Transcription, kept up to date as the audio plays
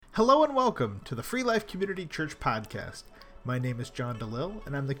Hello and welcome to the Free Life Community Church podcast. My name is John DeLille,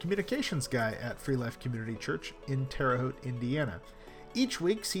 and I'm the communications guy at Free Life Community Church in Terre Haute, Indiana. Each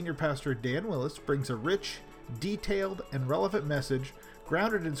week, Senior Pastor Dan Willis brings a rich, detailed, and relevant message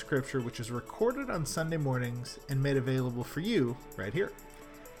grounded in Scripture, which is recorded on Sunday mornings and made available for you right here.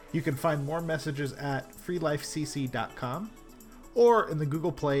 You can find more messages at freelifecc.com or in the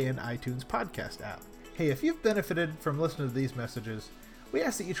Google Play and iTunes podcast app. Hey, if you've benefited from listening to these messages, we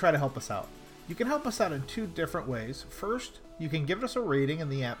ask that you try to help us out. You can help us out in two different ways. First, you can give us a rating in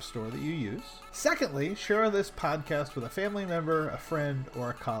the app store that you use. Secondly, share this podcast with a family member, a friend,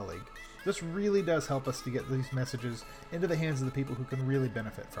 or a colleague. This really does help us to get these messages into the hands of the people who can really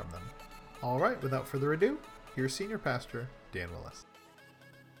benefit from them. All right, without further ado, here's Senior Pastor Dan Willis.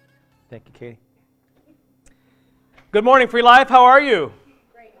 Thank you, Katie. Good morning, Free Life. How are you?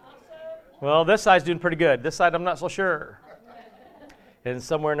 Great. Well, this side's doing pretty good. This side, I'm not so sure. And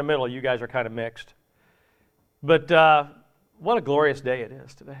somewhere in the middle, you guys are kind of mixed. But what a glorious day it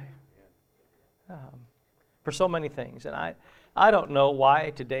is today. For so many things. And I don't know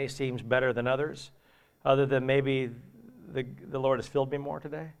why today seems better than others, other than maybe the Lord has filled me more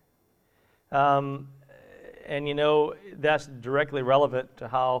today. And you know, that's directly relevant to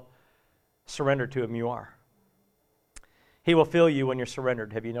how surrendered to Him you are. He will fill you when you're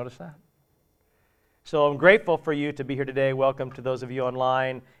surrendered. Have you noticed that? So I'm grateful for you to be here today. Welcome to those of you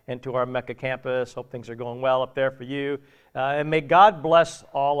online and to our Mecca campus. Hope things are going well up there for you. And may God bless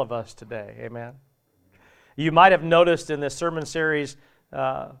all of us today. Amen. You might have noticed in this sermon series,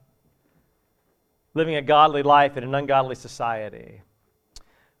 Living a Godly Life in an Ungodly Society.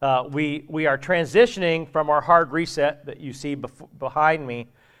 We are transitioning from our hard reset that you see behind me,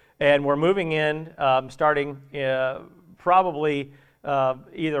 and we're moving in, starting probably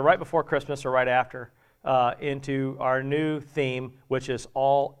either right before Christmas or right after, into our new theme, which is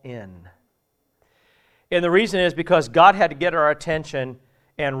All In. And the reason is because God had to get our attention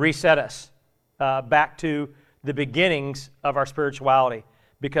and reset us back to the beginnings of our spirituality.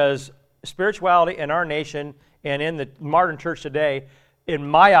 Because spirituality in our nation and in the modern church today, in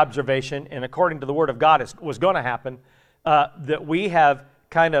my observation, and according to the Word of God, was going to happen, that we have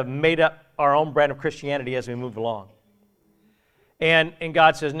kind of made up our own brand of Christianity as we move along. And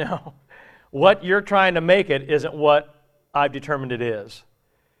God says, no, what you're trying to make it isn't what I've determined it is.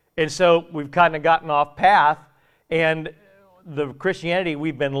 And so we've kind of gotten off path, and the Christianity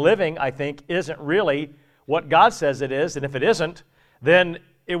we've been living, I think, isn't really what God says it is, and if it isn't, then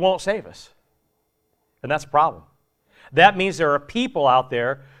it won't save us. And that's a problem. That means there are people out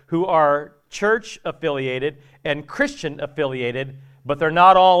there who are church-affiliated and Christian-affiliated, but they're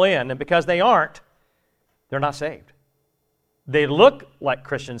not all in, and because they aren't, they're not saved. They look like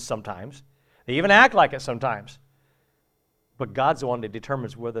Christians sometimes. They even act like it sometimes. But God's the one that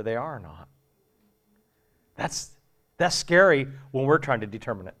determines whether they are or not. That's scary when we're trying to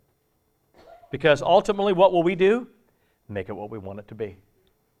determine it. Because ultimately, what will we do? Make it what we want it to be. And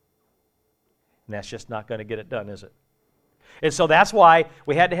that's just not going to get it done, is it? And so that's why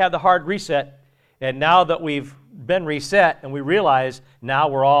we had to have the hard reset. And now that we've been reset and we realize now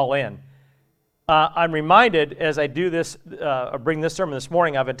we're all in. I'm reminded as I do this, bring this sermon this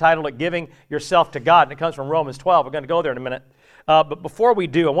morning, I've entitled it Giving Yourself to God, and it comes from Romans 12. We're going to go there in a minute. But before we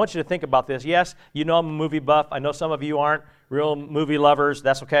do, I want you to think about this. Yes, you know I'm a movie buff. I know some of you aren't real movie lovers.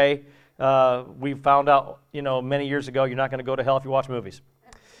 That's okay. We found out, many years ago, you're not going to go to hell if you watch movies.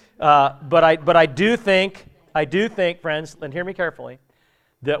 But I do think, friends, and hear me carefully,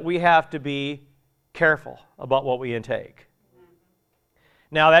 that we have to be careful about what we intake.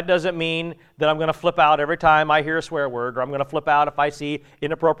 Now, that doesn't mean that I'm going to flip out every time I hear a swear word, or I'm going to flip out if I see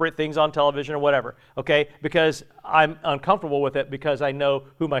inappropriate things on television or whatever, okay? Because I'm uncomfortable with it because I know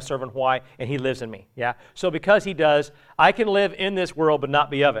who my servant why, and He lives in me, yeah? So because He does, I can live in this world but not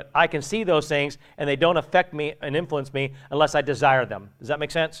be of it. I can see those things, and they don't affect me and influence me unless I desire them. Does that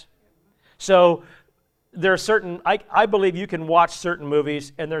make sense? So there are certain, I believe you can watch certain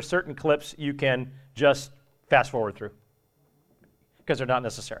movies, and there are certain clips you can just fast forward through, because they're not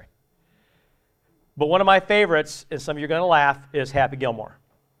necessary. But one of my favorites, and some of you are going to laugh, is Happy Gilmore.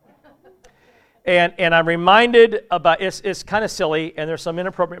 And I'm reminded about, it's kind of silly, and there's some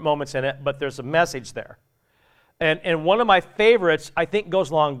inappropriate moments in it, but there's a message there. And one of my favorites, I think,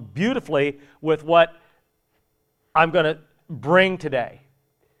 goes along beautifully with what I'm going to bring today.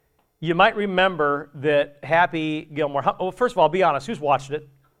 You might remember that Happy Gilmore, well, first of all, be honest, who's watched it?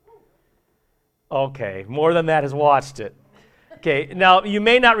 Okay, more than that has watched it. Okay, now you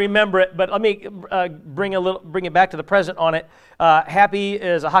may not remember it, but let me bring it back to the present on it. Happy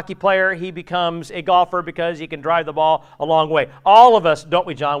is a hockey player. He becomes a golfer because he can drive the ball a long way. All of us, don't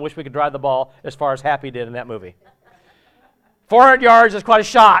we, John, wish we could drive the ball as far as Happy did in that movie. 400 yards is quite a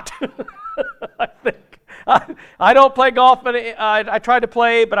shot, I think. I don't play golf, but I tried to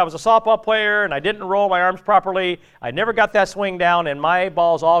play, but I was a softball player, and I didn't roll my arms properly. I never got that swing down, and my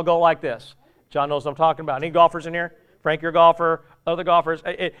balls all go like this. John knows what I'm talking about. Any golfers in here? Frank, you're a golfer. Other golfers,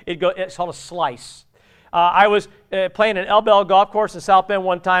 it's called a slice. I was playing an LBL golf course in South Bend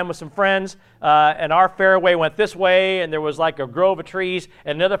one time with some friends, and our fairway went this way, and there was like a grove of trees,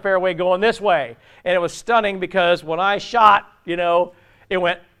 and another fairway going this way. And it was stunning because when I shot, it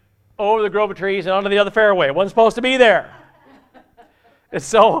went over the grove of trees and onto the other fairway. It wasn't supposed to be there. And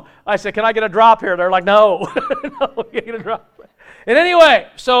so I said, can I get a drop here? They're like, no. No, you can't get a drop. And anyway,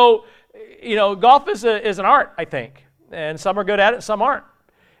 so, golf is an art, I think. And some are good at it, some aren't.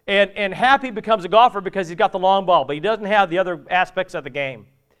 And Happy becomes a golfer because he's got the long ball, but he doesn't have the other aspects of the game.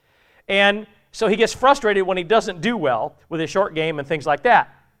 And so he gets frustrated when he doesn't do well with his short game and things like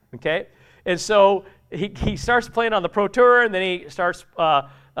that. Okay? And so he starts playing on the Pro Tour, and then he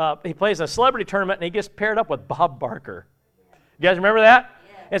plays a celebrity tournament, and he gets paired up with Bob Barker. You guys remember that?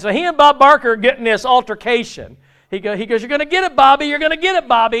 Yeah. And so he and Bob Barker get in this altercation. He goes, you're going to get it, Bobby. You're going to get it,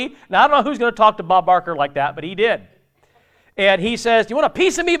 Bobby. Now, I don't know who's going to talk to Bob Barker like that, but he did. And he says, do you want a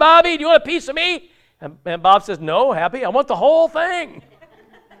piece of me, Bobby? Do you want a piece of me? And Bob says, no, Happy, I want the whole thing.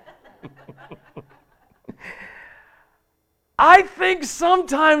 I think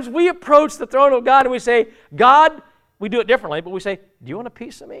sometimes we approach the throne of God and we say, God, we do it differently, but we say, do you want a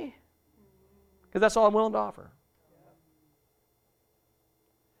piece of me? Because that's all I'm willing to offer.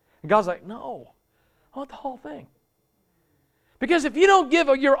 And God's like, no, I want the whole thing. Because if you don't give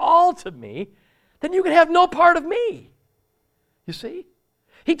your all to me, then you can have no part of me. You see?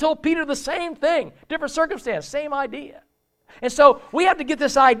 He told Peter the same thing, different circumstance, same idea. And so we have to get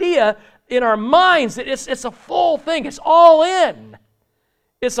this idea in our minds that it's a full thing. It's all in.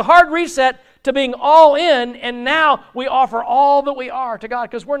 It's a hard reset to being all in, and now we offer all that we are to God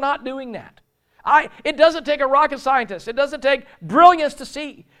because we're not doing that. It doesn't take a rocket scientist. It doesn't take brilliance to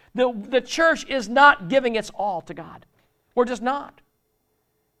see. The church is not giving its all to God. We're just not.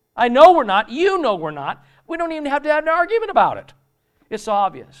 I know we're not. You know we're not. We don't even have to have an argument about it. It's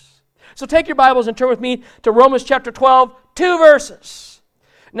obvious. So take your Bibles and turn with me to Romans chapter 12, 2 verses.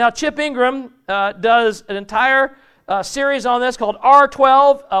 Now, Chip Ingram does an entire series on this called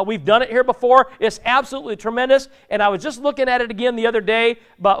R12. We've done it here before. It's absolutely tremendous. And I was just looking at it again the other day.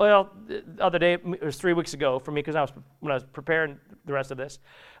 The other day, it was 3 weeks ago for me because when I was preparing the rest of this.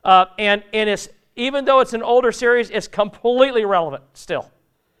 And it's, even though it's an older series, it's completely relevant still.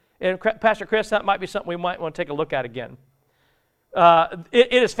 And Pastor Chris, that might be something we might want to take a look at again.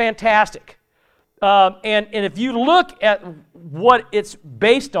 It is fantastic. And if you look at what it's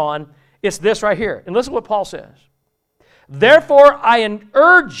based on, it's this right here. And listen to what Paul says. Therefore, I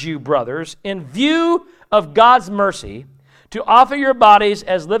urge you, brothers, in view of God's mercy, to offer your bodies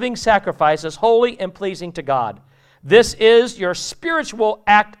as living sacrifices, holy and pleasing to God. This is your spiritual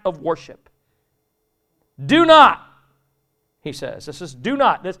act of worship. Do not, he says. This is do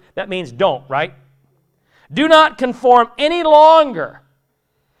not. That means don't, right? Do not conform any longer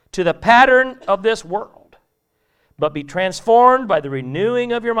to the pattern of this world, but be transformed by the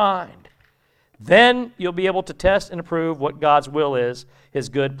renewing of your mind. Then you'll be able to test and approve what God's will is, His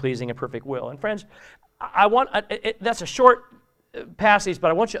good, pleasing, and perfect will. And friends, that's a short passage,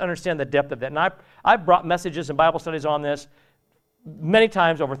 but I want you to understand the depth of that. And I've brought messages and Bible studies on this many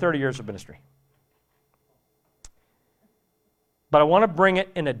times over 30 years of ministry. But I want to bring it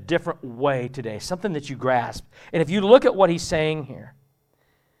in a different way today, something that you grasp. And if you look at what he's saying here,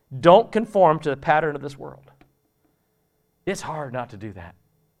 don't conform to the pattern of this world. It's hard not to do that.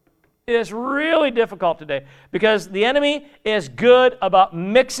 It's really difficult today because the enemy is good about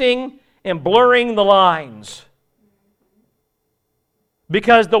mixing and blurring the lines.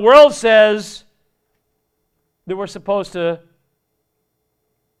 Because the world says that we're supposed to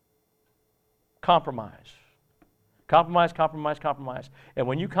compromise. Compromise, compromise, compromise. And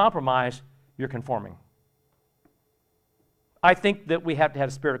when you compromise, you're conforming. I think that we have to have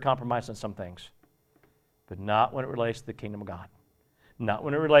a spirit of compromise on some things, but not when it relates to the kingdom of God. Not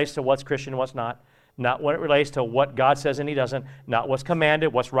when it relates to what's Christian and what's not. Not when it relates to what God says and He doesn't. Not what's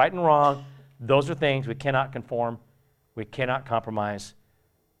commanded, what's right and wrong. Those are things we cannot conform. We cannot compromise.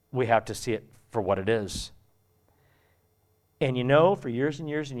 We have to see it for what it is. And for years and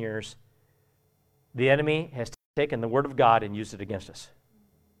years and years, the enemy has taken the Word of God and used it against us.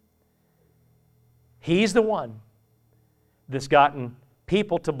 He's the one that's gotten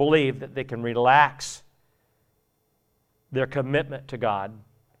people to believe that they can relax their commitment to God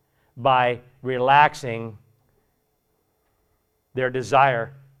by relaxing their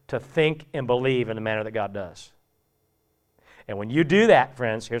desire to think and believe in the manner that God does. And when you do that,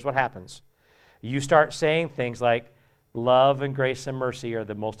 friends, here's what happens. You start saying things like, love and grace and mercy are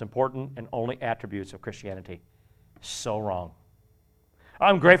the most important and only attributes of Christianity. So wrong.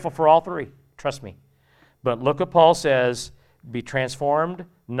 I'm grateful for all three, trust me. But look what Paul says, be transformed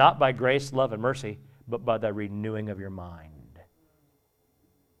not by grace, love, and mercy, but by the renewing of your mind.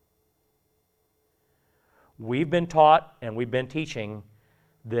 We've been taught and we've been teaching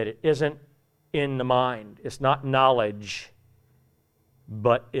that it isn't in the mind. It's not knowledge,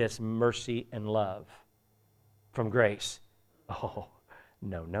 but it's mercy and love from grace. Oh,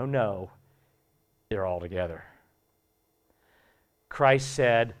 no. They're all together. Christ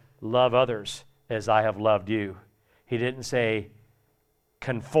said, love others as I have loved you. He didn't say,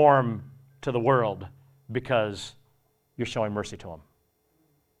 conform to the world because you're showing mercy to them.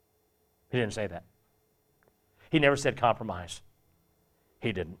 He didn't say that. He never said compromise.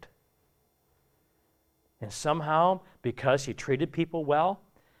 He didn't. And somehow, because he treated people well,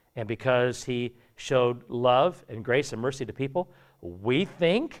 and because he showed love and grace and mercy to people, we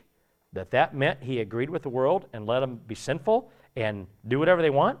think that that meant he agreed with the world and let them be sinful and do whatever they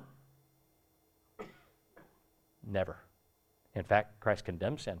want. Never. In fact, Christ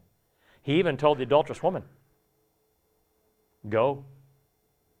condemned sin. He even told the adulterous woman, go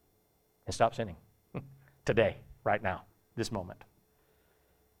and stop sinning. Today, right now, this moment.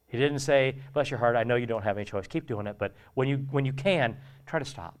 He didn't say, bless your heart, I know you don't have any choice, keep doing it, but when you can, try to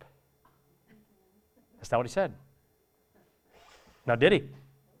stop. That's not what he said. Now, did he?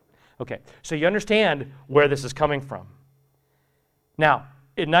 Okay, so you understand where this is coming from. Now,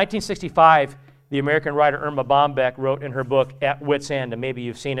 in 1965, the American writer Irma Bombeck wrote in her book, At Wit's End, and maybe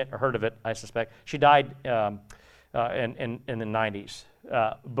you've seen it or heard of it, I suspect. She died in the 90s,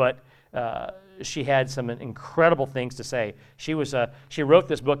 but she had some incredible things to say. She wrote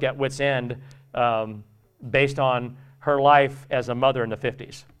this book, At Wit's End, based on her life as a mother in the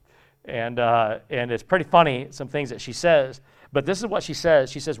 50s. And it's pretty funny, some things that she says. But this is what she says.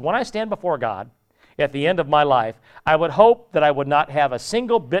 She says, when I stand before God at the end of my life, I would hope that I would not have a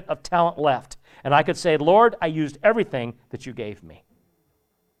single bit of talent left. And I could say, Lord, I used everything that you gave me.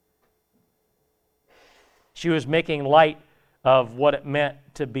 She was making light of what it meant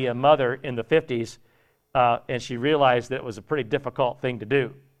to be a mother in the 50s, and she realized that it was a pretty difficult thing to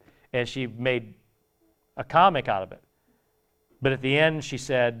do. And she made a comic out of it. But at the end, she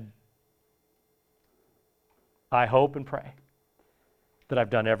said, I hope and pray that I've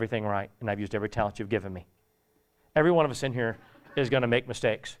done everything right and I've used every talent you've given me. Every one of us in here is going to make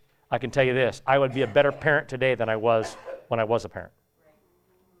mistakes. I can tell you this, I would be a better parent today than I was when I was a parent.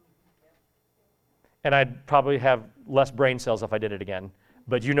 And I'd probably have less brain cells if I did it again,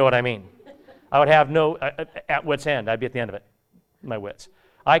 but you know what I mean. I would have no, at wit's end, I'd be at the end of it, my wits.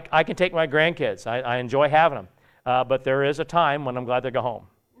 I can take my grandkids, I enjoy having them, but there is a time when I'm glad they go home.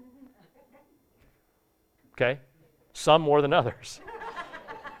 Okay? Some more than others.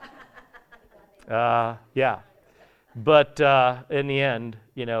 Yeah. But in the end,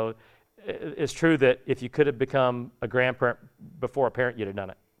 you know, it's true that if you could have become a grandparent before a parent, you'd have done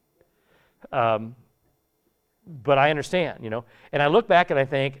it. But I understand, you know. And I look back and I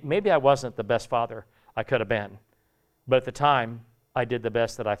think, maybe I wasn't the best father I could have been. But at the time, I did the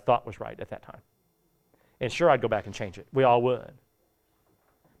best that I thought was right at that time. And sure, I'd go back and change it. We all would.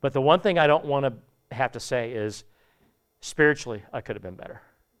 But the one thing I don't want to have to say is, spiritually, I could have been better.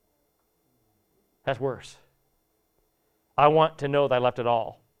 That's worse. I want to know that I left it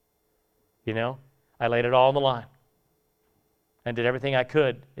all. You know? I laid it all on the line. And did everything I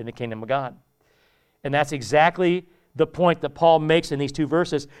could in the kingdom of God. And that's exactly the point that Paul makes in these two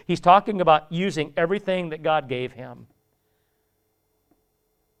verses. He's talking about using everything that God gave him.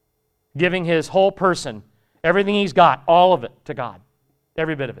 Giving his whole person, everything he's got, all of it to God.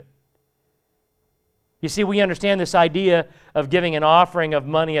 Every bit of it. You see, we understand this idea of giving an offering of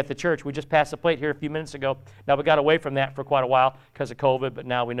money at the church. We just passed the plate here a few minutes ago. Now, we got away from that for quite a while because of COVID, but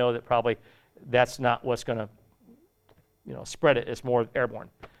now we know that probably that's not what's going to, you know, spread it. It's more airborne.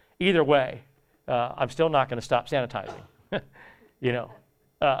 Either way, I'm still not going to stop sanitizing, you know.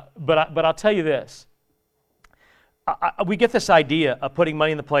 But I'll tell you this. We get this idea of putting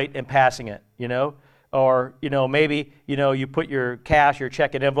money in the plate and passing it, you know. Or, you know, maybe, you know, you put your cash, your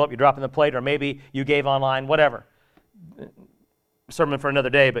check in envelope, you drop in the plate, or maybe you gave online, whatever. Sermon for another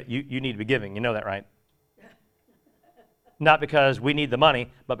day, but you need to be giving. You know that, right? Not because we need the money,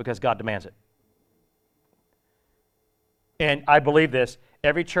 but because God demands it. And I believe this.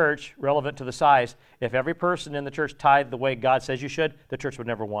 Every church, relevant to the size, if every person in the church tithed the way God says you should, the church would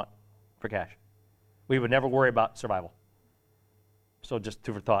never want for cash. We would never worry about survival. So just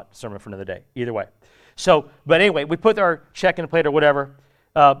food for thought, sermon for another day. Either way. So, but anyway, we put our check in the plate or whatever.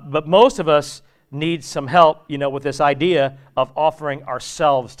 But most of us need some help, with this idea of offering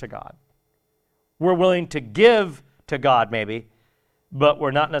ourselves to God. We're willing to give to God maybe, but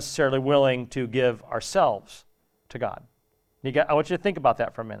we're not necessarily willing to give ourselves to God. I want you to think about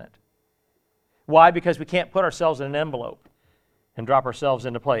that for a minute. Why? Because we can't put ourselves in an envelope and drop ourselves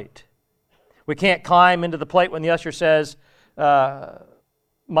in the plate. We can't climb into the plate when the usher says, my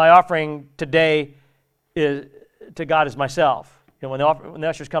offering today to God is myself. When the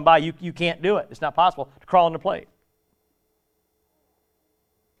ushers come by, you can't do it. It's not possible to crawl in the plate.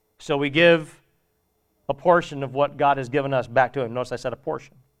 So we give a portion of what God has given us back to Him. Notice I said a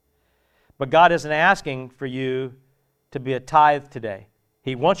portion. But God isn't asking for you to be a tithe today.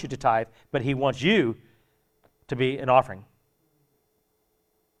 He wants you to tithe, but He wants you to be an offering.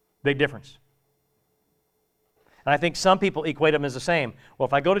 Big difference. And I think some people equate them as the same. Well,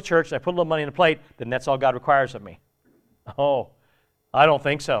 if I go to church and I put a little money in the plate, then that's all God requires of me. Oh, I don't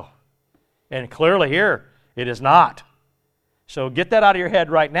think so. And clearly here, it is not. So get that out of your head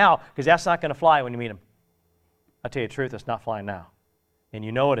right now, because that's not going to fly when you meet Him. I tell you the truth, it's not flying now. And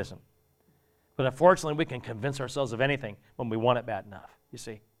you know it isn't. But unfortunately, we can convince ourselves of anything when we want it bad enough, you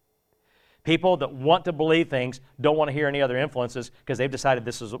see. People that want to believe things don't want to hear any other influences because they've decided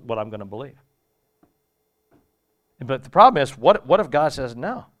this is what I'm going to believe. But the problem is, what if God says,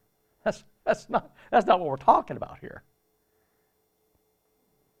 no, that's not what we're talking about here.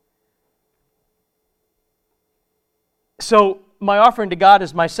 So my offering to God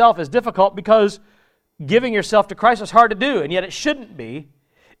as myself is difficult because giving yourself to Christ is hard to do, and yet it shouldn't be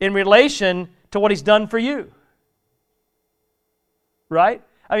in relation to what He's done for you. Right?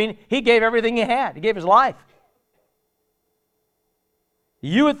 I mean, He gave everything He had. He gave His life.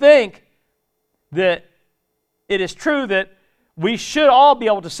 You would think that it is true that we should all be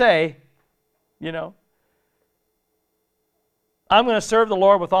able to say, I'm going to serve the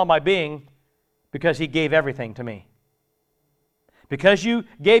Lord with all my being because He gave everything to me. Because you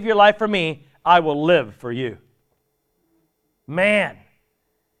gave your life for me, I will live for you. Man,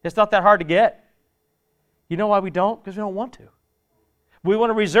 it's not that hard to get. You know why we don't? Because we don't want to. We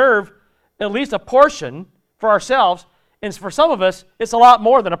want to reserve at least a portion for ourselves, and for some of us, it's a lot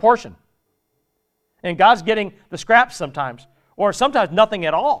more than a portion. And God's getting the scraps sometimes, or sometimes nothing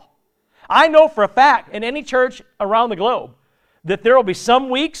at all. I know for a fact in any church around the globe that there will be some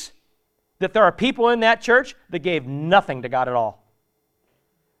weeks that there are people in that church that gave nothing to God at all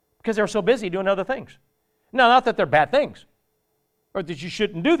because they were so busy doing other things. Now, not that they're bad things or that you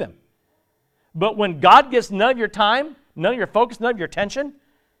shouldn't do them, but when God gets none of your time, none of your focus, none of your attention,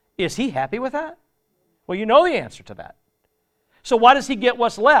 is He happy with that? Well, you know the answer to that. So why does He get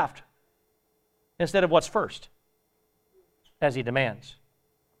what's left instead of what's first, as He demands?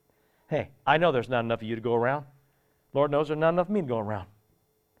 Hey, I know there's not enough of you to go around. Lord knows there's not enough of me to go around.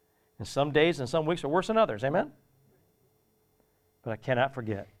 And some days and some weeks are worse than others, amen? But I cannot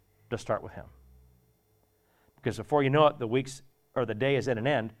forget to start with Him. Because before you know it, the weeks or the day is at an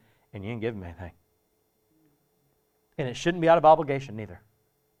end, and you didn't give Him anything. And it shouldn't be out of obligation neither.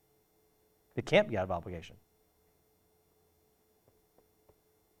 It can't be out of obligation.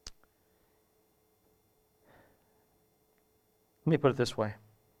 Let me put it this way.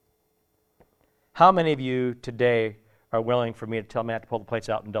 How many of you today are willing for me to tell Matt to pull the plates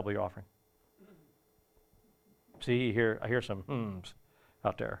out and double your offering? See, I hear some hmms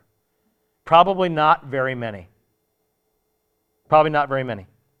out there. Probably not very many. Probably not very many.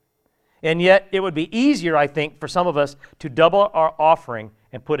 And yet, it would be easier, I think, for some of us to double our offering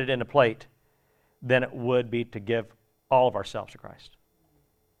and put it in a plate than it would be to give all of ourselves to Christ.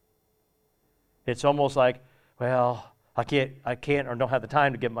 It's almost like, well, I can't or don't have the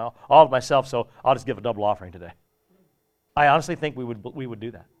time to give all of myself, so I'll just give a double offering today. I honestly think we would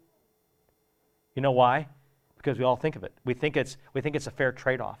do that. You know why? Because we all think of it. We think it's a fair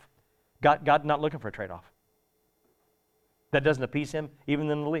trade-off. God's not looking for a trade-off. That doesn't appease Him even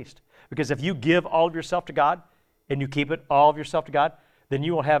in the least. Because if you give all of yourself to God and you keep it all of yourself to God, then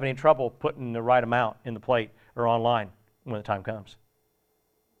you won't have any trouble putting the right amount in the plate or online when the time comes.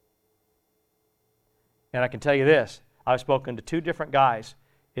 And I can tell you this, I've spoken to 2 different guys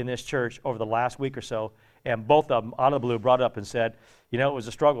in this church over the last week or so, and both of them, out of the blue, brought up and said, it was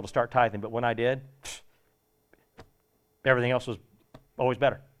a struggle to start tithing, but when I did, everything else was always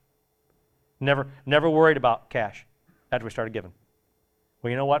better. Never worried about cash after we started giving. Well,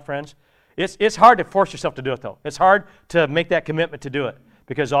 you know what, friends? It's hard to force yourself to do it, though. It's hard to make that commitment to do it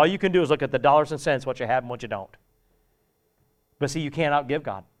because all you can do is look at the dollars and cents, what you have and what you don't. But see, you can't outgive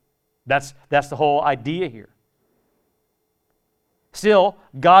God. That's the whole idea here. Still,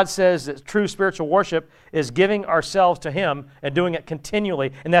 God says that true spiritual worship is giving ourselves to Him and doing it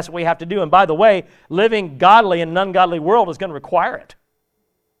continually, and that's what we have to do. And by the way, living godly in an ungodly world is going to require it.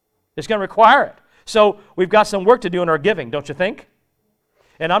 It's going to require it. So we've got some work to do in our giving, don't you think?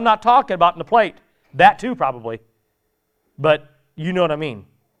 And I'm not talking about in the plate. That too, probably. But you know what I mean.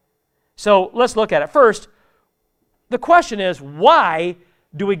 So let's look at it. First, the question is, why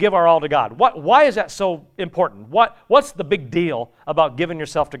do we give our all to God? Why is that so important? What's the big deal about giving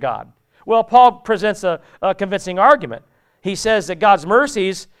yourself to God? Well, Paul presents a convincing argument. He says that God's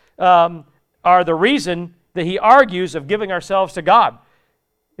mercies are the reason that he argues of giving ourselves to God.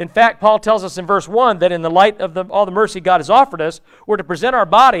 In fact, Paul tells us in verse 1 that in the light of all the mercy God has offered us, we're to present our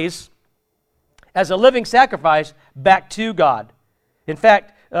bodies as a living sacrifice back to God. In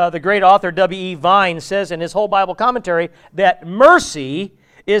fact, the great author W.E. Vine says in his whole Bible commentary that mercy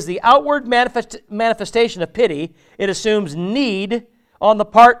is the outward manifestation of pity. It assumes need on the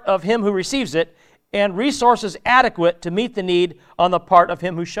part of him who receives it and resources adequate to meet the need on the part of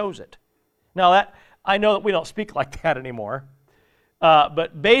him who shows it. Now, I know that we don't speak like that anymore,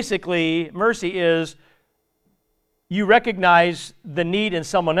 but basically, mercy is you recognize the need in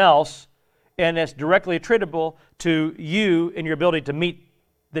someone else, and it's directly attributable to you and your ability to meet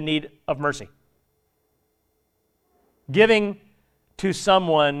the need of mercy. Giving to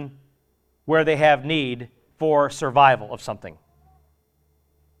someone where they have need for survival of something.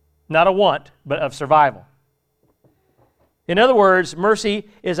 Not a want, but of survival. In other words, mercy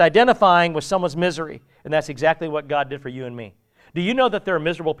is identifying with someone's misery, and that's exactly what God did for you and me. Do you know that there are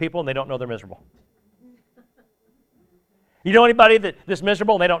miserable people and they don't know they're miserable? You know anybody that's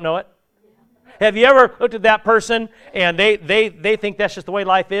miserable and they don't know it? Have you ever looked at that person and they think that's just the way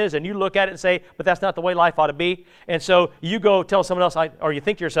life is, and you look at it and say, but that's not the way life ought to be, and so you go tell someone else, or you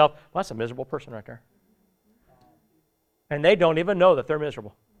think to yourself, well, that's a miserable person right there. And they don't even know that they're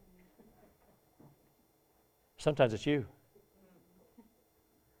miserable. Sometimes it's you.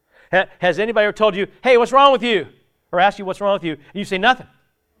 Has anybody ever told you, hey, what's wrong with you? Or asked you what's wrong with you, and you say nothing.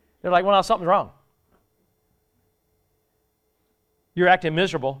 They're like, well, no, something's wrong. You're acting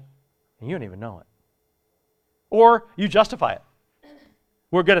miserable, and you don't even know it. Or you justify it.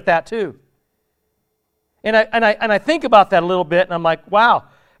 We're good at that too. And I think about that a little bit, and I'm like, wow,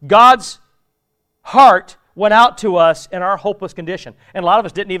 God's heart went out to us in our hopeless condition. And a lot of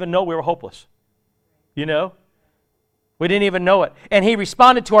us didn't even know we were hopeless. You know? We didn't even know it. And He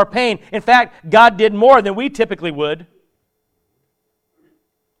responded to our pain. In fact, God did more than we typically would.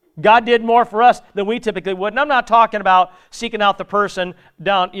 God did more for us than we typically would. And I'm not talking about seeking out the person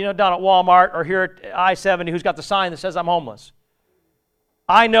down at Walmart or here at I-70 who's got the sign that says I'm homeless.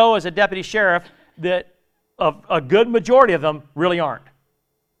 I know as a deputy sheriff that a good majority of them really aren't.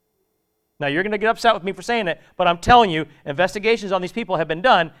 Now, you're going to get upset with me for saying it, but I'm telling you, investigations on these people have been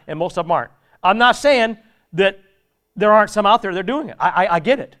done, and most of them aren't. I'm not saying that there aren't some out there that are doing it. I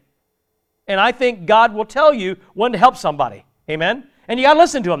get it. And I think God will tell you when to help somebody. Amen? And you got to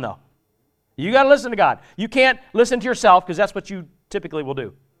listen to Him, though. You got to listen to God. You can't listen to yourself because that's what you typically will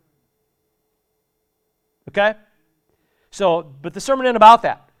do. Okay? So, but the sermon isn't about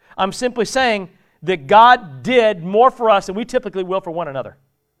that. I'm simply saying that God did more for us than we typically will for one another.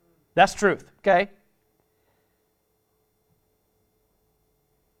 That's truth. Okay?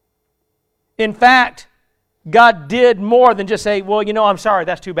 In fact, God did more than just say, well, I'm sorry,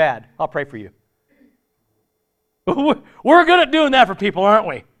 that's too bad. I'll pray for you. We're good at doing that for people, aren't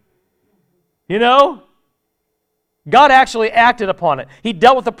we? God actually acted upon it. He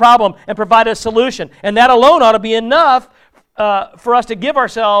dealt with the problem and provided a solution. And that alone ought to be enough for us to give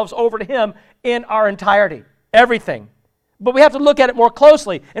ourselves over to Him in our entirety. Everything. But we have to look at it more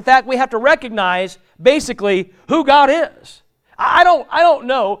closely. In fact, we have to recognize basically who God is. I don't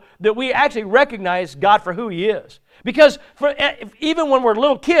know that we actually recognize God for who He is. Because even when we're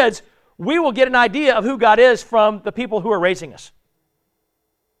little kids, we will get an idea of who God is from the people who are raising us.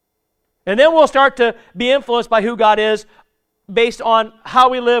 And then we'll start to be influenced by who God is based on how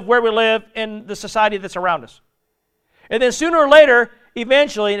we live, where we live, and the society that's around us. And then sooner or later,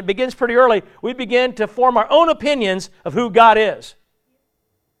 eventually, and it begins pretty early, we begin to form our own opinions of who God is.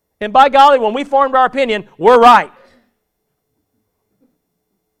 And by golly, when we formed our opinion, we're right.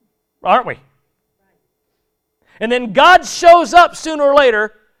 Aren't we? And then God shows up sooner or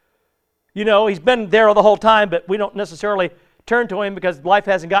later. He's been there the whole time, but we don't necessarily turn to Him because life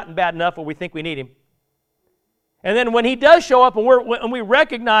hasn't gotten bad enough where we think we need Him. And then when he does show up and when we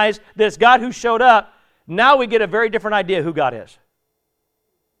recognize that it's God who showed up, now we get a very different idea who God is.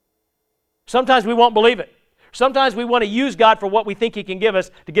 Sometimes we won't believe it. Sometimes we want to use God for what we think He can give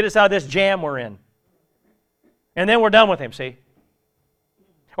us to get us out of this jam we're in. And then we're done with Him, see?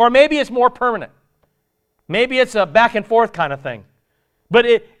 Or maybe it's more permanent. Maybe it's a back and forth kind of thing. But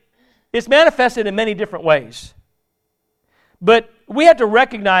it's manifested in many different ways. But we have to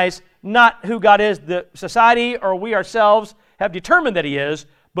recognize not who God is. The society or we ourselves have determined that He is,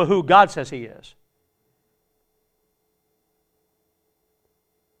 but who God says He is.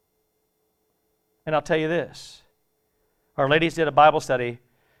 And I'll tell you this. Our ladies did a Bible study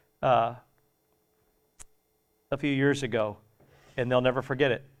a few years ago, and they'll never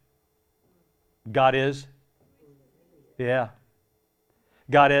forget it. God is? Yeah.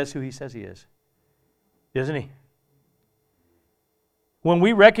 God is who He says He is. Isn't He? When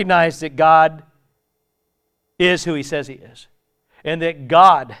we recognize that God is who He says He is, and that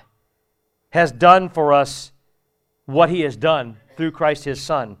God has done for us what He has done through Christ His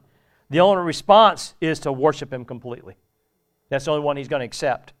Son, the only response is to worship Him completely. That's the only one He's going to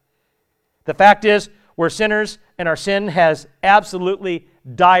accept. The fact is, we're sinners, and our sin has absolutely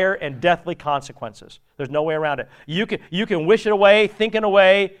dire and deathly consequences. There's no way around it. You can wish it away, think it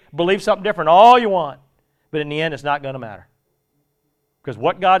away, believe something different all you want, but in the end, it's not going to matter. Because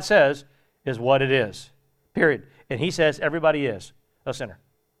what God says is what it is, period. And He says everybody is a sinner.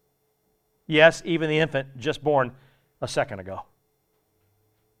 Yes, even the infant just born a second ago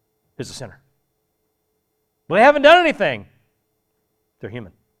is a sinner. Well, they haven't done anything. They're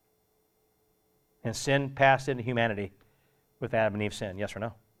human. And sin passed into humanity with Adam and Eve's sin, yes or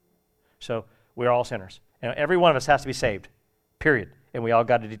no? So we're all sinners. And every one of us has to be saved, period. And we all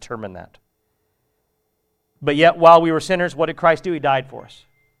got to determine that. But yet, while we were sinners, what did Christ do? He died for us.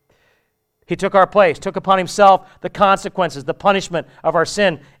 He took our place, took upon Himself the consequences, the punishment of our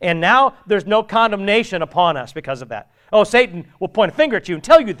sin. And now there's no condemnation upon us because of that. Oh, Satan will point a finger at you and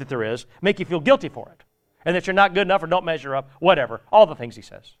tell you that there is, make you feel guilty for it, and that you're not good enough or don't measure up, whatever, all the things he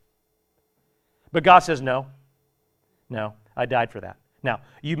says. But God says, no, I died for that. Now,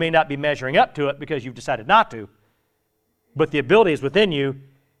 you may not be measuring up to it because you've decided not to, but the ability is within you,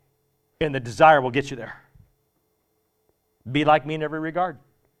 and the desire will get you there. Be like me in every regard,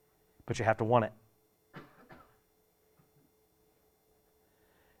 but you have to want it.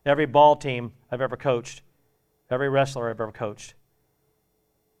 Every ball team I've ever coached, every wrestler I've ever coached,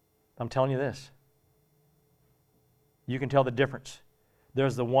 I'm telling you this. You can tell the difference.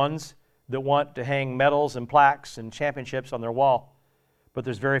 There's the ones that want to hang medals and plaques and championships on their wall, but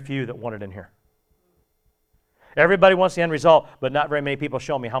there's very few that want it in here. Everybody wants the end result, but not very many people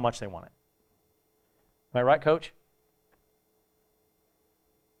show me how much they want it. Am I right, Coach?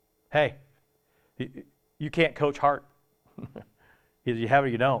 Hey, you can't coach heart. Either you have it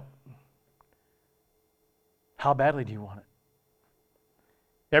or you don't. How badly do you want it?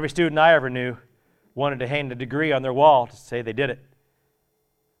 Every student I ever knew wanted to hang a degree on their wall to say they did it.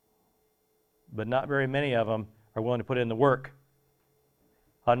 But not very many of them are willing to put in the work.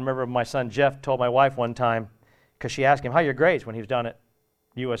 I remember my son Jeff told my wife one time, because she asked him, how are your grades when he was down at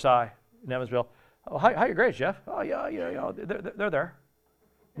USI in Evansville? Oh, how are your grades, Jeff? Oh, yeah, they're there.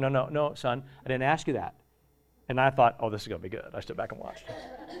 No, son, I didn't ask you that. And I thought, oh, this is going to be good. I stood back and watched.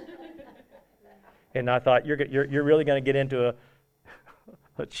 And I thought, you're really going to get into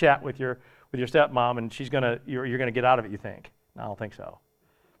a chat with your stepmom, and you're going to get out of it, you think? No, I don't think so.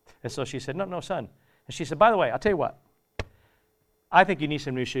 And so she said, no, son. And she said, by the way, I'll tell you what. I think you need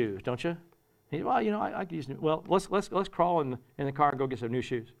some new shoes, don't you? He said, well, I could use new. Well, let's crawl in the car and go get some new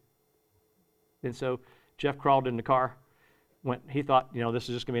shoes. And so Jeff crawled in the car. He thought, this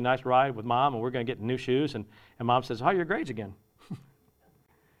is just going to be a nice ride with Mom, and we're going to get new shoes. And Mom says, how are your grades again?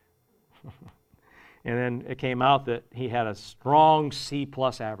 And then it came out that he had a strong C+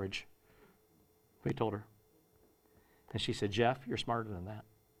 average. We told her. And she said, Jeff, you're smarter than that.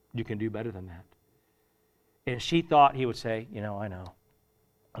 You can do better than that. And she thought he would say, I know,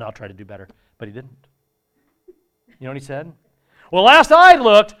 and I'll try to do better. But he didn't. You know what he said? Well, last I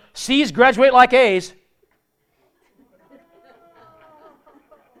looked, C's graduate like A's.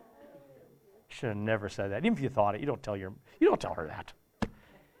 Should have never said that. Even if you thought it, you don't tell her that.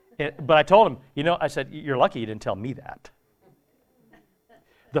 But I told him, I said, you're lucky you didn't tell me that.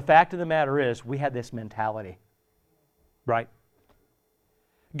 The fact of the matter is, we had this mentality, right?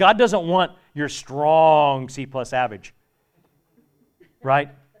 God doesn't want your strong C+ average, right?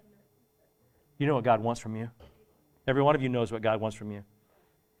 You know what God wants from you. Every one of you knows what God wants from you.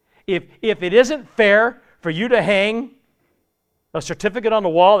 If it isn't fair for you to hang a certificate on the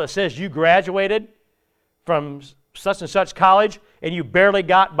wall that says you graduated from such and such college and you barely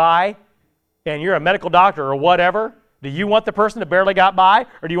got by, and you're a medical doctor or whatever, do you want the person that barely got by,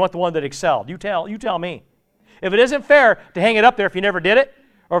 or do you want the one that excelled? You tell me. If it isn't fair to hang it up there if you never did it,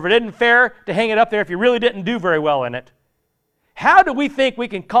 or if it isn't fair to hang it up there if you really didn't do very well in it, how do we think we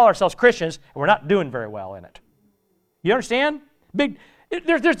can call ourselves Christians and we're not doing very well in it? You understand?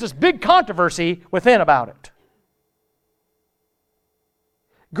 There's this big controversy within about it.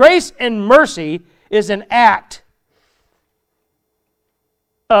 Grace and mercy is an act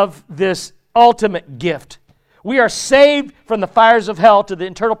of this ultimate gift. We are saved from the fires of hell to the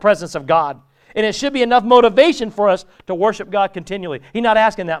eternal presence of God. And it should be enough motivation for us to worship God continually. He's not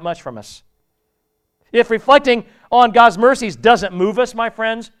asking that much from us. If reflecting on God's mercies doesn't move us, my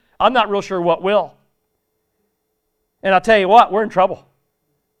friends, I'm not real sure what will. And I'll tell you what, we're in trouble.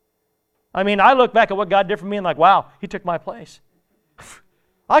 I mean, I look back at what God did for me and like, wow, He took my place.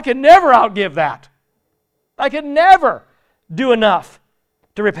 I could never outgive that. I could never do enough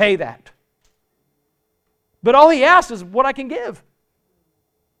to repay that. But all He asks is what I can give.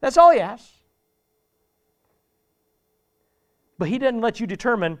 That's all He asks. But He doesn't let you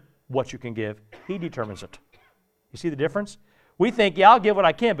determine what you can give. He determines it. You see the difference? We think, yeah, I'll give what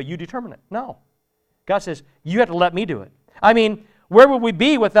I can, but you determine it. No. God says, you have to let me do it. I mean, where would we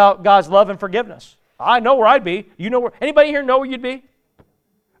be without God's love and forgiveness? I know where I'd be. You know where? Anybody here know where you'd be?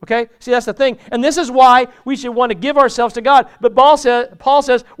 Okay? See, that's the thing. And this is why we should want to give ourselves to God. But Paul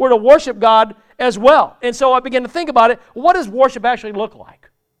says we're to worship God as well. And so I began to think about it. What does worship actually look like?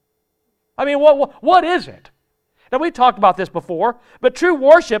 I mean, what is it? Now, we've talked about this before, but true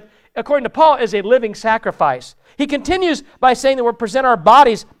worship, according to Paul, is a living sacrifice. He continues by saying that we'll present our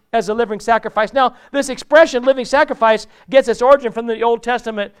bodies as a living sacrifice. Now, this expression, living sacrifice, gets its origin from the Old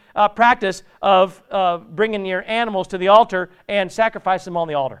Testament practice of bringing your animals to the altar and sacrificing them on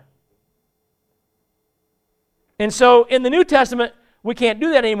the altar. And so, in the New Testament, we can't do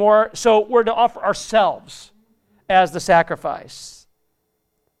that anymore, so we're to offer ourselves as the sacrifice.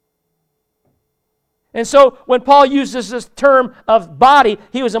 And so when Paul uses this term of body,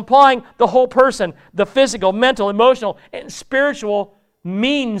 he was implying the whole person, the physical, mental, emotional, and spiritual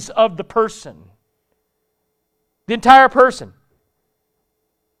means of the person. The entire person.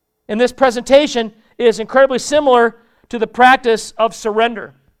 And this presentation is incredibly similar to the practice of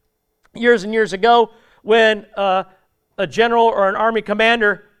surrender. Years and years ago, when a general or an army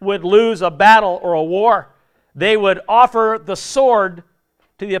commander would lose a battle or a war, they would offer the sword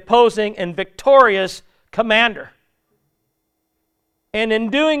to the opposing and victorious commander. And in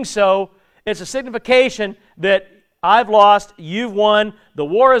doing so, it's a signification that I've lost, you've won, the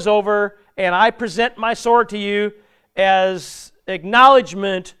war is over, and I present my sword to you as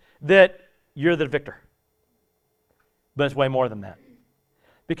acknowledgement that you're the victor. But it's way more than that.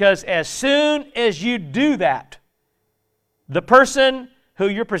 Because as soon as you do that, the person who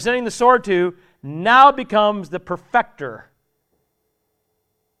you're presenting the sword to now becomes the perfecter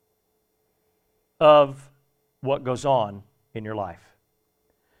of what goes on in your life.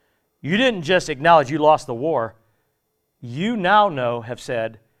 You didn't just acknowledge you lost the war. You now have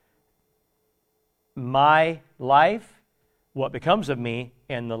said, my life, what becomes of me,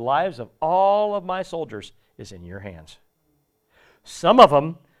 and the lives of all of my soldiers is in your hands. Some of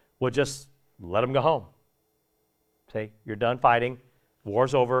them will just let them go home. Say, you're done fighting,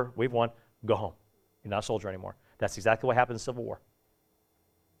 war's over, we've won, go home. You're not a soldier anymore. That's exactly what happened in the Civil War.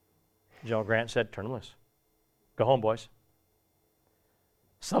 General Grant said, turn them loose. Go home, boys.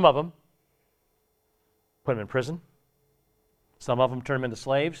 Some of them put them in prison. Some of them turn them into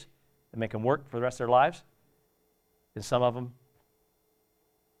slaves and make them work for the rest of their lives. And some of them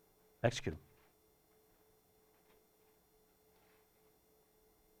execute them.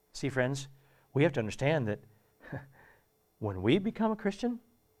 See, friends, we have to understand that when we become a Christian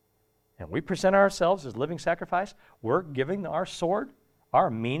and we present ourselves as living sacrifice, we're giving our sword,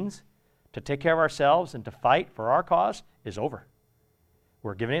 our means to take care of ourselves and to fight for our cause is over.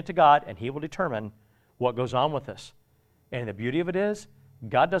 We're giving it to God, and He will determine what goes on with us. And the beauty of it is,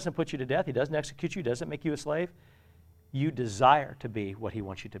 God doesn't put you to death. He doesn't execute you. He doesn't make you a slave. You desire to be what He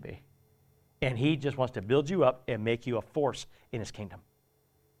wants you to be. And He just wants to build you up and make you a force in His kingdom.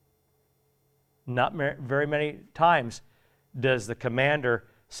 Not very many times does the commander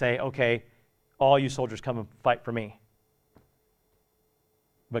say, okay, all you soldiers come and fight for me.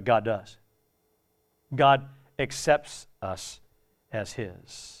 But God does. God accepts us as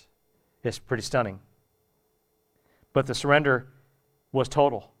His. It's pretty stunning. But the surrender was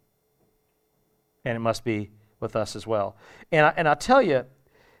total. And it must be with us as well. And I'll tell you,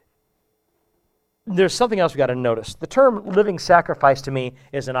 there's something else we've got to notice. The term living sacrifice to me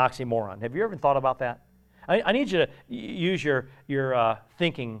is an oxymoron. Have you ever thought about that? I need you to use your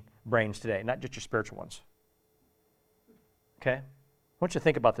thinking brains today, not just your spiritual ones. Okay? I want you to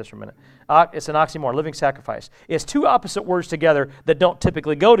think about this for a minute. It's an oxymoron, living sacrifice. It's two opposite words together that don't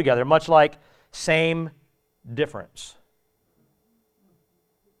typically go together, much like same, difference.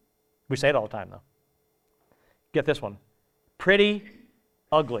 We say it all the time, though. Get this one. Pretty,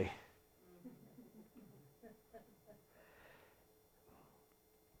 ugly.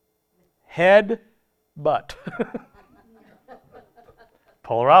 Head, butt.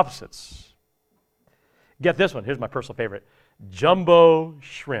 Polar opposites. Get this one. Here's my personal favorite. Jumbo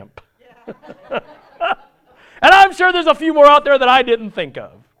shrimp. And I'm sure there's a few more out there that I didn't think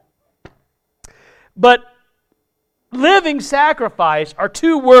of. But living sacrifice are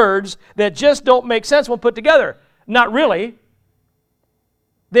two words that just don't make sense when put together. Not really.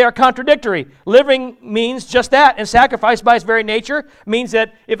 They are contradictory. Living means just that, and sacrifice by its very nature means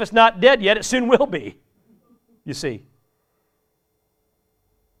that if it's not dead yet, it soon will be. You see.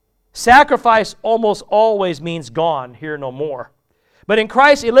 Sacrifice almost always means gone, here no more. But in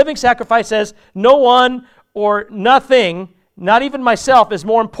Christ, a living sacrifice says, no one or nothing, not even myself, is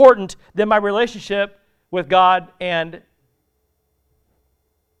more important than my relationship with God and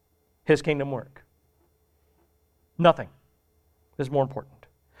His kingdom work. Nothing is more important.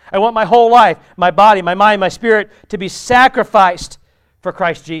 I want my whole life, my body, my mind, my spirit to be sacrificed for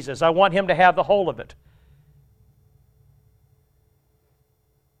Christ Jesus. I want Him to have the whole of it.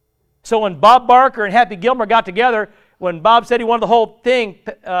 So when Bob Barker and Happy Gilmore got together, when Bob said he wanted the whole thing,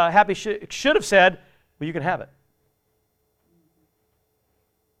 Happy should have said, well, you can have it.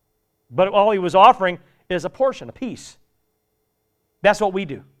 But all he was offering is a portion, a piece. That's what we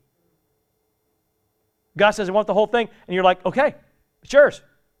do. God says, I want the whole thing, and you're like, okay, it's yours.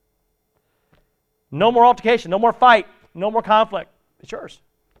 No more altercation, no more fight, no more conflict. It's yours.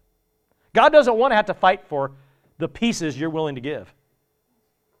 God doesn't want to have to fight for the pieces you're willing to give.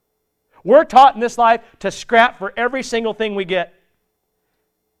 We're taught in this life to scrap for every single thing we get.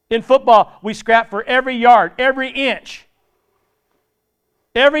 In football, we scrap for every yard, every inch.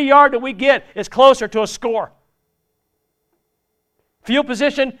 Every yard that we get is closer to a score. Field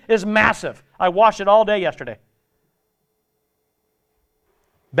position is massive. I watched it all day yesterday.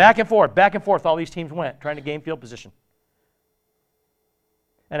 Back and forth, all these teams went, trying to gain field position.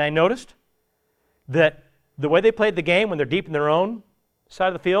 And I noticed that the way they played the game when they're deep in their own side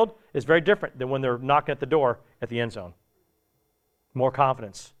of the field is very different than when they're knocking at the door at the end zone. More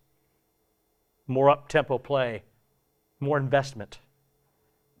confidence, more up-tempo play, more investment.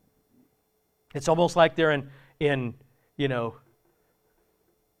 It's almost like they're in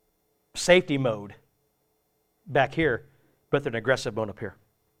safety mode back here, but they're in aggressive mode up here.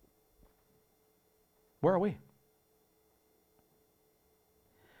 Where are we?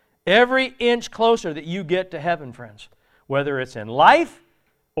 Every inch closer that you get to heaven, friends, whether it's in life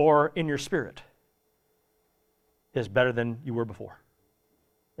or in your spirit, is better than you were before.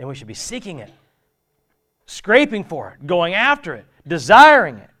 And we should be seeking it, scraping for it, going after it,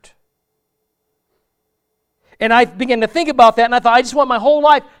 desiring it. And I began to think about that, and I thought, I just want my whole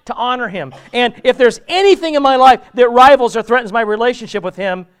life to honor Him. And if there's anything in my life that rivals or threatens my relationship with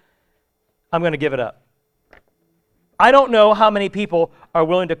Him, I'm going to give it up. I don't know how many people are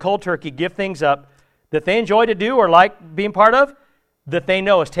willing to cold turkey give things up that they enjoy to do or like being part of that they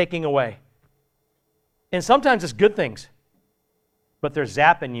know is taking away. And sometimes it's good things, but they're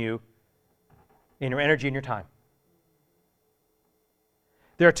zapping you in your energy and your time.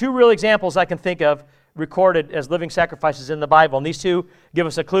 There are two real examples I can think of recorded as living sacrifices in the Bible, and these two give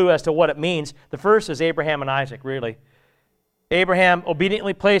us a clue as to what it means. The first is Abraham and Isaac, really. Abraham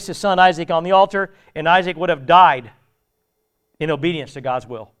obediently placed his son Isaac on the altar, and Isaac would have died in obedience to God's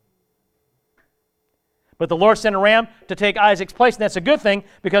will. But the Lord sent a ram to take Isaac's place, and that's a good thing,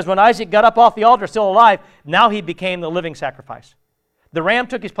 because when Isaac got up off the altar still alive, now he became the living sacrifice. The ram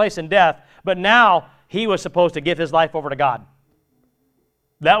took his place in death, but now he was supposed to give his life over to God.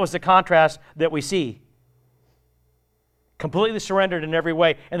 That was the contrast that we see. Completely surrendered in every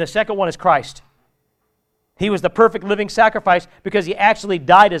way. And the second one is Christ. He was the perfect living sacrifice because He actually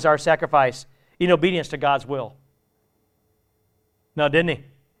died as our sacrifice in obedience to God's will. Now, didn't He?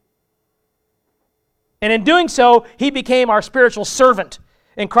 And in doing so, He became our spiritual servant.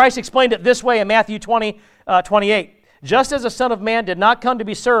 And Christ explained it this way in Matthew 20:28. Just as the Son of Man did not come to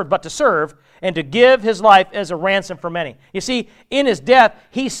be served, but to serve, and to give His life as a ransom for many. You see, in His death,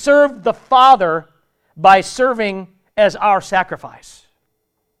 He served the Father by serving as our sacrifice.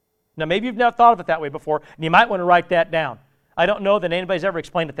 Now, maybe you've never thought of it that way before, and you might want to write that down. I don't know that anybody's ever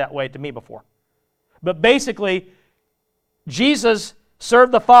explained it that way to me before. But basically, Jesus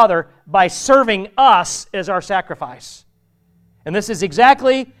serve the Father by serving us as our sacrifice. And this is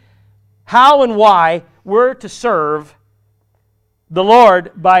exactly how and why we're to serve the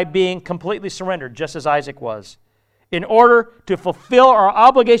Lord, by being completely surrendered, just as Isaac was, in order to fulfill our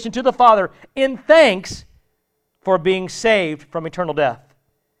obligation to the Father in thanks for being saved from eternal death.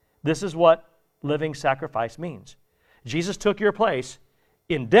 This is what living sacrifice means. Jesus took your place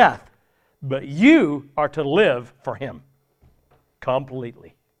in death, but you are to live for Him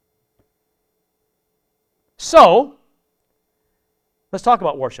completely. So, let's talk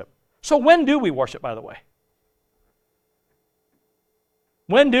about worship. So when do we worship, by the way?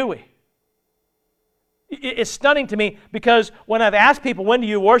 When do we? It's stunning to me, because when I've asked people, when do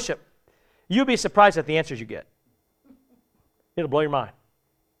you worship? You'll be surprised at the answers you get. It'll blow your mind.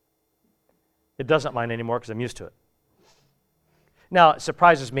 It doesn't mind anymore because I'm used to it. Now, it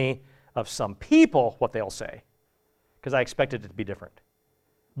surprises me of some people what they'll say, because I expected it to be different.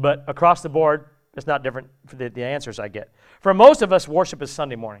 But across the board, it's not different for the answers I get. For most of us, worship is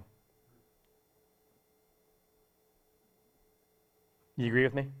Sunday morning. You agree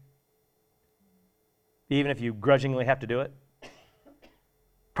with me? Even if you grudgingly have to do it?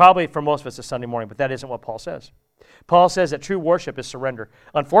 Probably for most of us it's Sunday morning, but that isn't what Paul says. Paul says that true worship is surrender.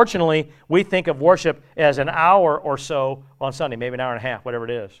 Unfortunately, we think of worship as an hour or so on Sunday, maybe an hour and a half, whatever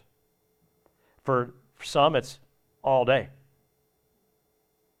it is. For some, it's all day.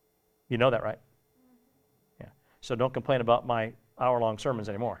 You know that, right? Yeah. So don't complain about my hour-long sermons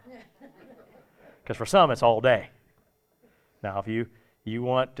anymore. Because for some, it's all day. Now, if you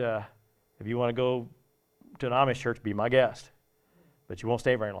want to go to an Amish church, be my guest. But you won't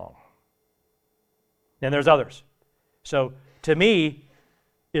stay very long. And there's others. So to me,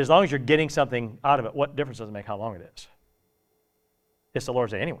 as long as you're getting something out of it, what difference does it make how long it is? It's the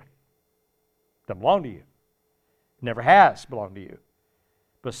Lord's Day anyway. It doesn't belong to you. It never has belonged to you.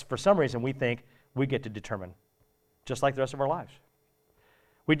 But for some reason, we think we get to determine, just like the rest of our lives.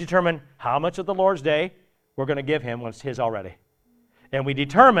 We determine how much of the Lord's Day we're going to give Him when it's His already. And we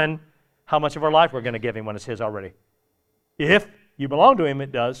determine how much of our life we're going to give Him when it's His already. If you belong to Him,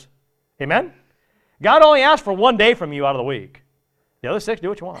 it does. Amen? God only asks for one day from you out of the week. The other 6, do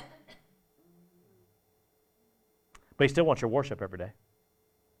what you want. But He still wants your worship every day.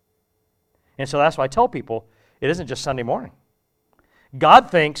 And so that's why I tell people, it isn't just Sunday morning.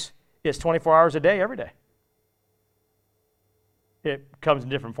 God thinks it's 24 hours a day, every day. It comes in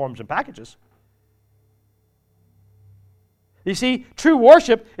different forms and packages. You see, true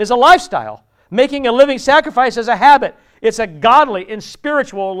worship is a lifestyle. Making a living sacrifice is a habit. It's a godly and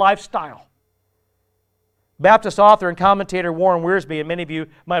spiritual lifestyle. Baptist author and commentator Warren Wiersbe, and many of you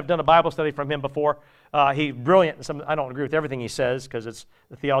might have done a Bible study from him before. He's brilliant. I don't agree with everything he says because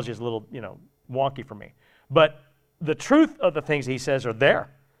the theology is a little, wonky for me. But the truth of the things he says are there.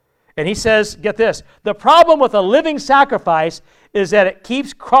 And he says, get this, the problem with a living sacrifice is that it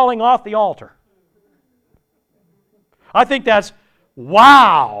keeps crawling off the altar. I think that's,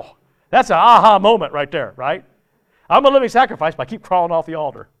 wow. That's an aha moment right there, right? I'm a living sacrifice, but I keep crawling off the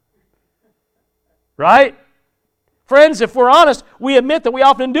altar. Right? Friends, if we're honest, we admit that we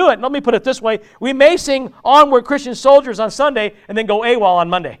often do it. And let me put it this way. We may sing Onward Christian Soldiers on Sunday and then go AWOL on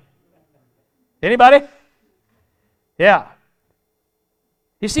Monday. Anybody? Yeah.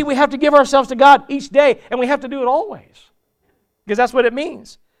 You see, we have to give ourselves to God each day, and we have to do it always. Because that's what it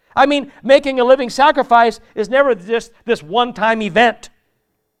means. I mean, making a living sacrifice is never just this one-time event.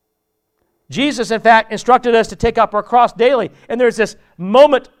 Jesus, in fact, instructed us to take up our cross daily. And there's this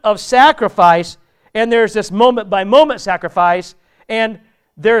moment of sacrifice, and there's this moment-by-moment sacrifice, and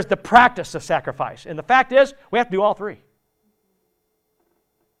there's the practice of sacrifice. And the fact is, we have to do all three.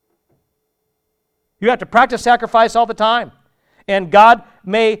 You have to practice sacrifice all the time. And God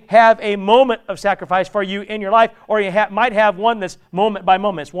may have a moment of sacrifice for you in your life, or you might have one that's moment by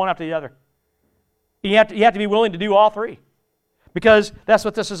moment. It's one after the other. You have to be willing to do all three, because that's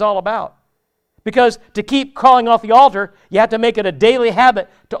what this is all about. Because to keep crawling off the altar, you have to make it a daily habit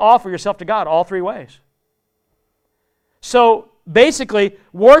to offer yourself to God all three ways. So basically,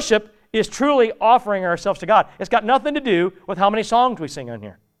 worship is truly offering ourselves to God. It's got nothing to do with how many songs we sing on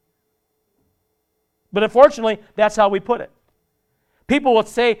here. But unfortunately, that's how we put it. People will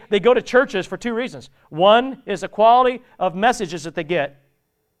say they go to churches for two reasons. One is the quality of messages that they get,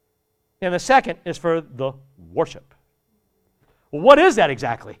 and the second is for the worship. Well, what is that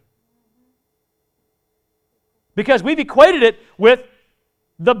exactly? Because we've equated it with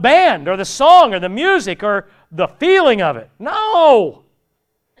the band or the song or the music or the feeling of it. No!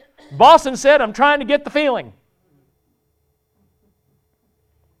 Boston said, I'm trying to get the feeling.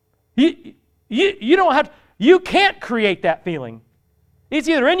 You don't have to, you can't create that feeling. It's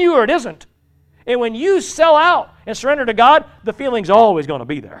either in you or it isn't. And when you sell out and surrender to God, the feeling's always going to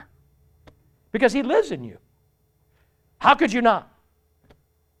be there. Because He lives in you. How could you not?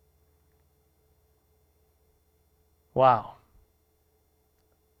 Wow.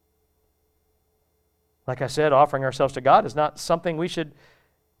 Like I said, offering ourselves to God is not something we should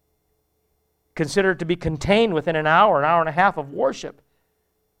consider to be contained within an hour and a half of worship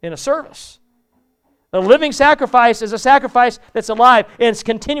in a service. A living sacrifice is a sacrifice that's alive and it's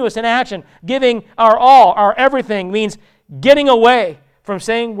continuous in action. Giving our all, our everything, means getting away from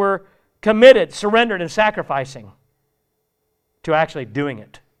saying we're committed, surrendered, and sacrificing to actually doing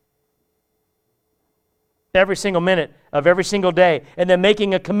it. Every single minute of every single day, and then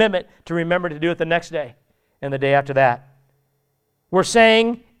making a commitment to remember to do it the next day and the day after that. We're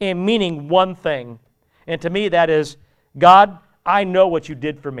saying and meaning one thing, and to me that is, God, I know what you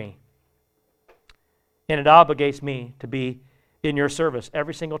did for me. And it obligates me to be in your service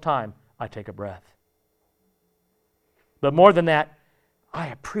every single time I take a breath. But more than that, I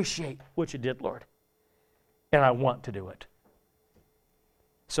appreciate what you did, Lord. And I want to do it.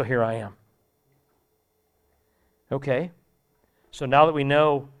 So here I am. Okay. So now that we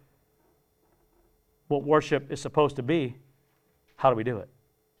know what worship is supposed to be, how do we do it?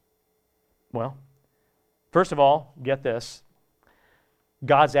 Well, first of all, get this.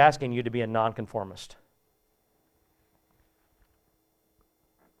 God's asking you to be a nonconformist.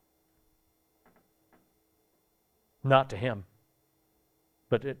 Not to Him,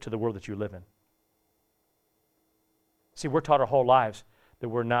 but to the world that you live in. See, we're taught our whole lives that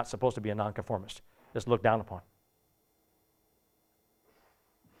we're not supposed to be a nonconformist. It's looked down upon.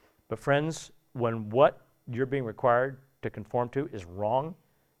 But friends, when what you're being required to conform to is wrong,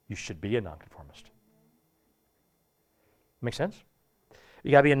 you should be a nonconformist. Make sense?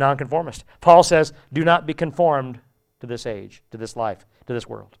 You got to be a nonconformist. Paul says, do not be conformed to this age, to this life, to this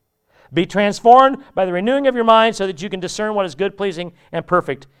world. Be transformed by the renewing of your mind so that you can discern what is good, pleasing, and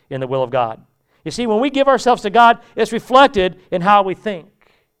perfect in the will of God. You see, when we give ourselves to God, it's reflected in how we think.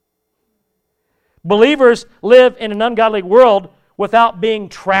 Believers live in an ungodly world without being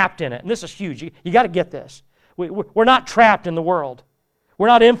trapped in it. And this is huge. You got to get this. We're not trapped in the world. We're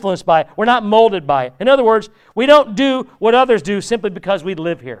not influenced by it. We're not molded by it. In other words, we don't do what others do simply because we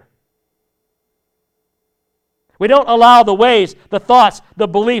live here. We don't allow the ways, the thoughts, the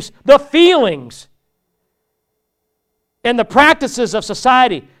beliefs, the feelings, and the practices of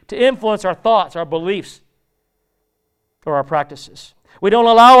society to influence our thoughts, our beliefs, or our practices. We don't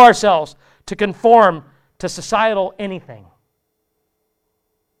allow ourselves to conform to societal anything.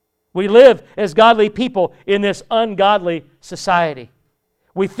 We live as godly people in this ungodly society.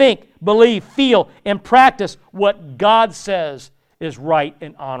 We think, believe, feel, and practice what God says is right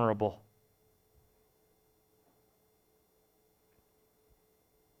and honorable.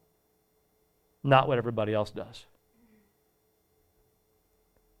 Not what everybody else does.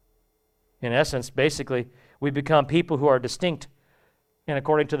 In essence, basically, we become people who are distinct and,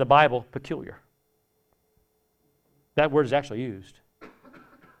 according to the Bible, peculiar. That word is actually used.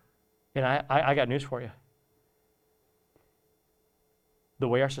 And I got news for you. The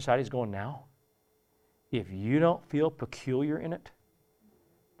way our society is going now, if you don't feel peculiar in it,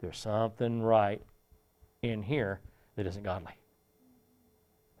 there's something right in here that isn't godly.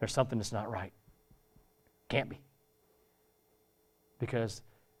 There's something that's not right. Can't be. Because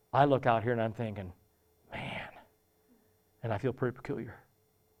I look out here and I'm thinking, man, and I feel pretty peculiar.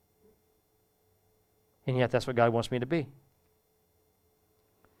 And yet that's what God wants me to be.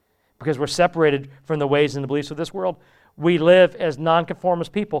 Because we're separated from the ways and the beliefs of this world. We live as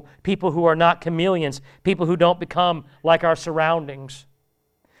nonconformist people, people who are not chameleons, people who don't become like our surroundings.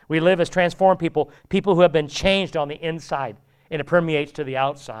 We live as transformed people, people who have been changed on the inside, and it permeates to the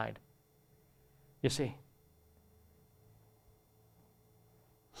outside. You see?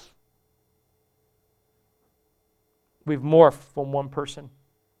 We've morphed from one person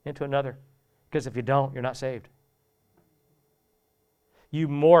into another. Because if you don't, you're not saved. You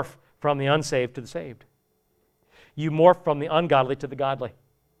morph from the unsaved to the saved. You morph from the ungodly to the godly.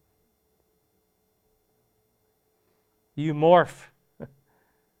 You morph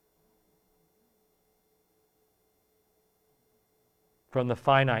from the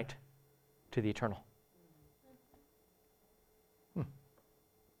finite to the eternal.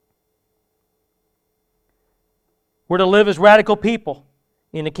 We're to live as radical people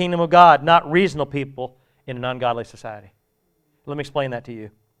in the kingdom of God, not reasonable people in an ungodly society. Let me explain that to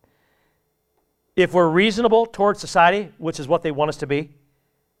you. If we're reasonable toward society, which is what they want us to be,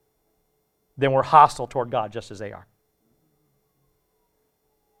 then we're hostile toward God just as they are.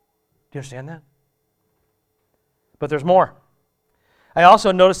 Do you understand that? But there's more. I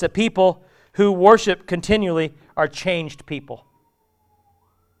also notice that people who worship continually are changed people.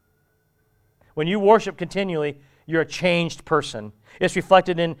 When you worship continually, you're a changed person. It's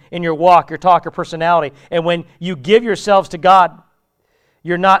reflected in your walk, your talk, your personality. And when you give yourselves to God,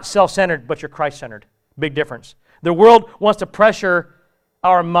 you're not self-centered, but you're Christ-centered. Big difference. The world wants to pressure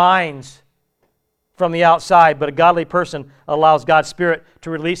our minds from the outside, but a godly person allows God's Spirit to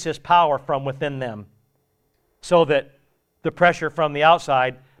release His power from within them so that the pressure from the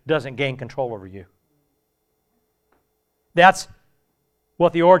outside doesn't gain control over you. That's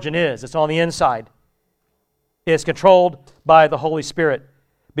what the origin is. It's on the inside. It's controlled by the Holy Spirit.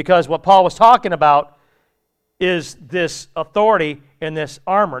 Because what Paul was talking about is this authority and this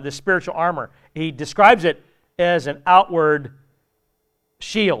armor, this spiritual armor. He describes it as an outward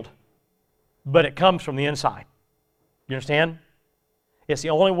shield, but it comes from the inside. You understand? It's the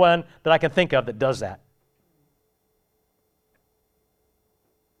only one that I can think of that does that.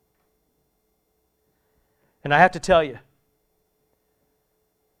 And I have to tell you,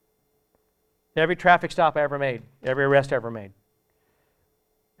 every traffic stop I ever made, every arrest I ever made,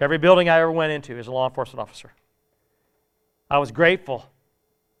 every building I ever went into as a law enforcement officer, I was grateful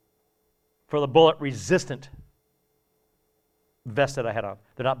for the bullet-resistant vest that I had on.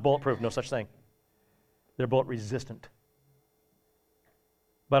 They're not bulletproof, no such thing. They're bullet-resistant.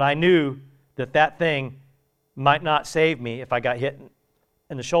 But I knew that that thing might not save me if I got hit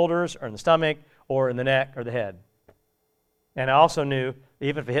in the shoulders or in the stomach or in the neck or the head. And I also knew that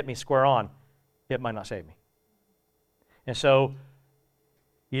even if it hit me square on, it might not save me. And so,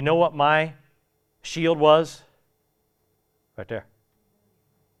 you know what my shield was? Right there.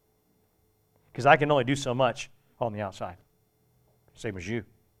 Because I can only do so much on the outside. Same as you.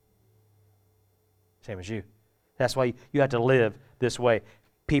 Same as you. That's why you have to live this way.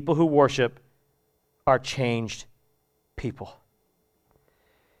 People who worship are changed people.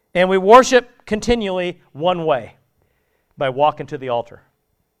 And we worship continually one way, by walking to the altar.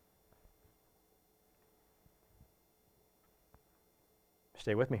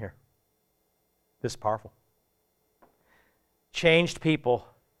 Stay with me here. This is powerful. Changed people,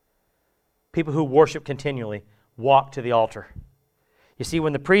 people who worship continually, walk to the altar. You see,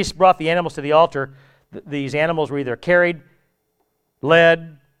 when the priests brought the animals to the altar, these animals were either carried,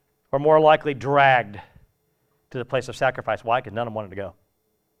 led, or more likely dragged to the place of sacrifice. Why? Because none of them wanted to go.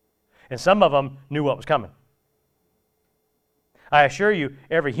 And some of them knew what was coming. I assure you,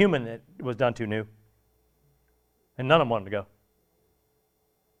 every human that it was done to knew. And none of them wanted to go.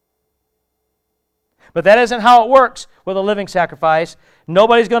 But that isn't how it works with a living sacrifice.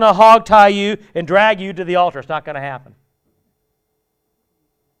 Nobody's going to hog tie you and drag you to the altar. It's not going to happen.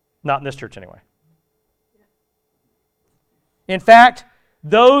 Not in this church anyway. In fact,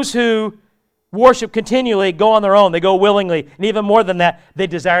 those who worship continually go on their own. They go willingly. And even more than that, they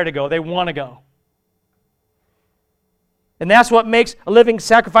desire to go. They want to go. And that's what makes a living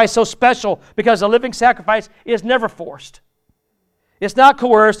sacrifice so special, because a living sacrifice is never forced. It's not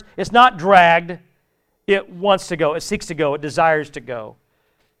coerced. It's not dragged. It wants to go. It seeks to go. It desires to go.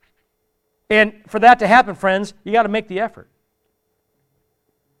 And for that to happen, friends, you got to make the effort.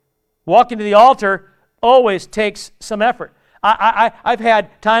 Walking to the altar always takes some effort. I've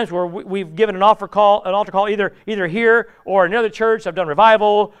had times where we've given an altar call either here or in another church. I've done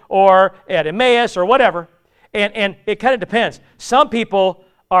revival or at Emmaus or whatever. And it kind of depends. Some people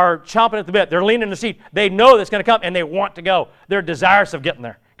are chomping at the bit. They're leaning in the seat. They know that's going to come and they want to go. They're desirous of getting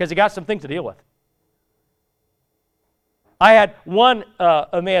there because they got some things to deal with. I had one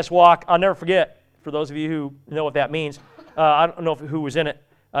Emmaus walk I'll never forget, for those of you who know what that means. I don't know who was in it.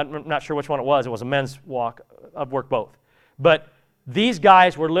 I'm not sure which one it was. It was a men's walk. I've worked both. But these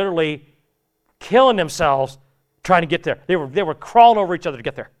guys were literally killing themselves trying to get there. They were crawling over each other to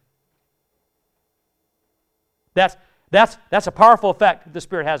get there. That's a powerful effect the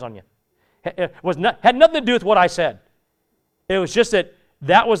Spirit has on you. It had nothing to do with what I said. It was just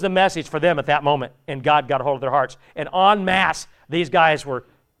that was the message for them at that moment, and God got a hold of their hearts. And en masse, these guys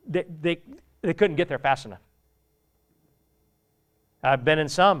they couldn't get there fast enough. I've been in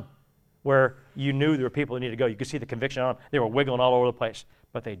some where you knew there were people who needed to go. You could see the conviction on them. They were wiggling all over the place,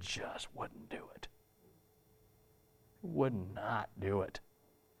 but they just wouldn't do it. Would not do it.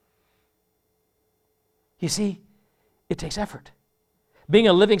 You see, it takes effort. Being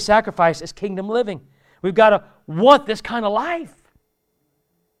a living sacrifice is kingdom living. We've got to want this kind of life.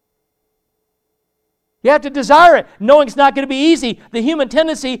 You have to desire it, knowing it's not going to be easy. The human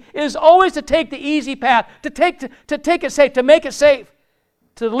tendency is always to take the easy path, to take it safe, to make it safe,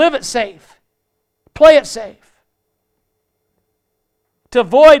 to live it safe, play it safe, to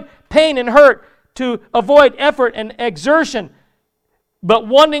avoid pain and hurt, to avoid effort and exertion. but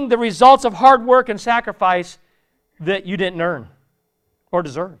wanting the results of hard work and sacrifice that you didn't earn or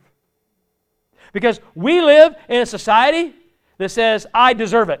deserve. Because we live in a society that says, I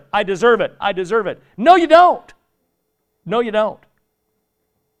deserve it, I deserve it, I deserve it. No, you don't. No, you don't.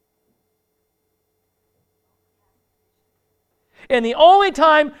 And the only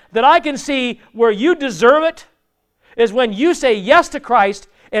time that I can see where you deserve it is when you say yes to Christ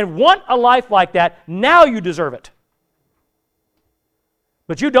and want a life like that. Now you deserve it.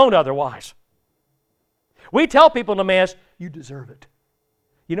 But you don't otherwise. We tell people in Emmaus, you deserve it.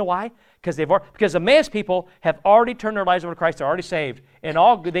 You know why? Because Emmaus people have already turned their lives over to Christ. They're already saved. And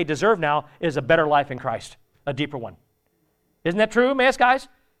all they deserve now is a better life in Christ, a deeper one. Isn't that true, Emmaus guys?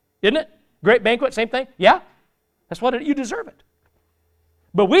 Isn't it? Great banquet, same thing? Yeah? That's what you deserve it.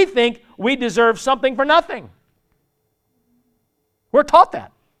 But we think we deserve something for nothing. We're taught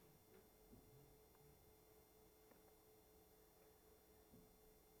that.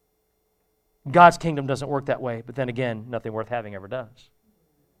 God's kingdom doesn't work that way, but then again, nothing worth having ever does.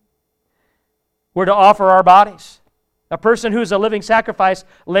 We're to offer our bodies. A person who's a living sacrifice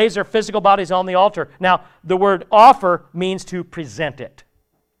lays their physical bodies on the altar. Now, the word offer means to present it.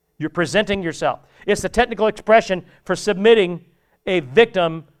 You're presenting yourself. It's the technical expression for submitting a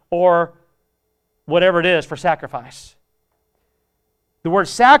victim or whatever it is for sacrifice. The word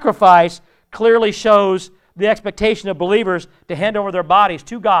sacrifice clearly shows the expectation of believers to hand over their bodies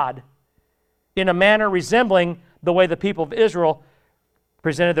to God in a manner resembling the way the people of Israel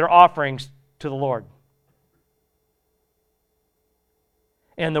presented their offerings to the Lord.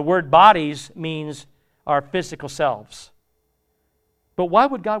 And the word bodies means our physical selves. But why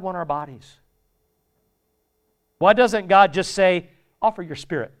would God want our bodies? Why doesn't God just say, offer your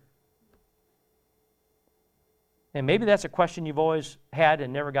spirit? And maybe that's a question you've always had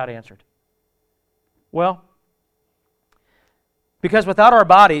and never got answered. Well, because without our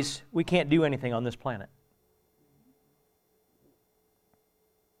bodies, we can't do anything on this planet.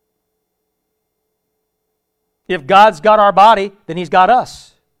 If God's got our body, then He's got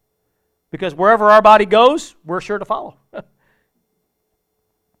us. Because wherever our body goes, we're sure to follow.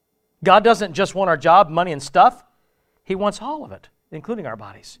 God doesn't just want our job, money, and stuff. He wants all of it, including our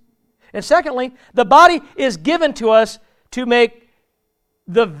bodies. And secondly, the body is given to us to make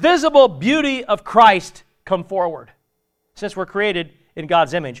the visible beauty of Christ come forward. Since we're created in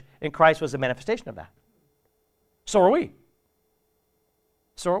God's image, and Christ was a manifestation of that. So are we.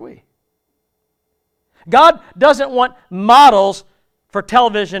 So are we. God doesn't want models for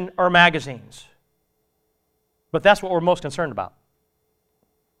television or magazines. But that's what we're most concerned about.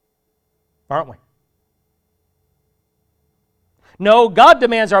 Aren't we? No, God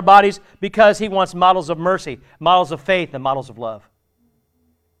demands our bodies because He wants models of mercy, models of faith, and models of love.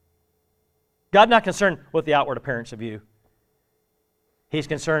 God's not concerned with the outward appearance of you. He's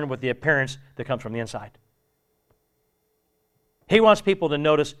concerned with the appearance that comes from the inside. He wants people to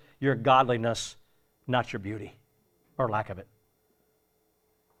notice your godliness, not your beauty or lack of it.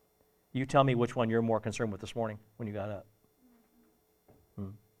 You tell me which one you're more concerned with this morning when you got up.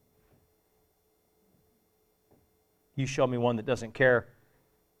 You show me one that doesn't care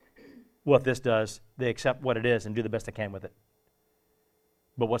what this does. They accept what it is and do the best they can with it.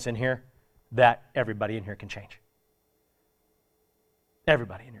 But what's in here? That everybody in here can change.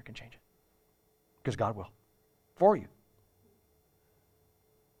 Everybody in here can change it. Because God will. For you.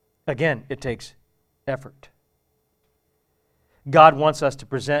 Again, it takes effort. God wants us to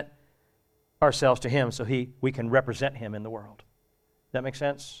present ourselves to Him so we can represent Him in the world. That make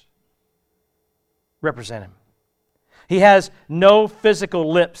sense? Represent Him. He has no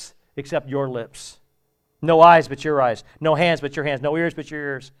physical lips except your lips. No eyes but your eyes. No hands but your hands. No ears but your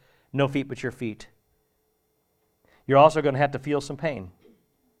ears. No feet but your feet. You're also going to have to feel some pain.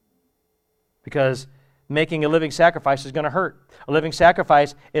 Because making a living sacrifice is going to hurt. A living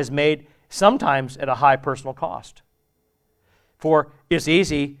sacrifice is made sometimes at a high personal cost. For it's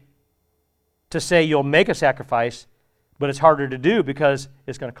easy to say you'll make a sacrifice, but it's harder to do because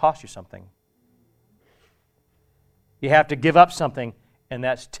it's going to cost you something. You have to give up something, and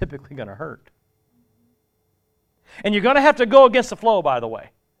that's typically going to hurt. And you're going to have to go against the flow, by the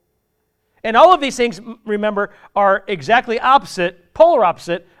way. And all of these things, remember, are exactly opposite, polar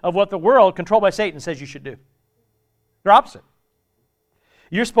opposite of what the world, controlled by Satan, says you should do. They're opposite.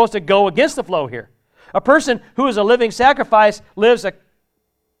 You're supposed to go against the flow here. A person who is a living sacrifice lives a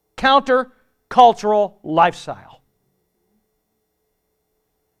counter-cultural lifestyle.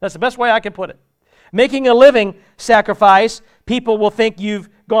 That's the best way I can put it. Making a living sacrifice, people will think you've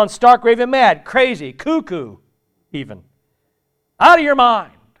gone stark raving mad, crazy, cuckoo even. Out of your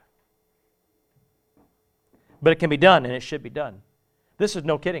mind. But it can be done, and it should be done. This is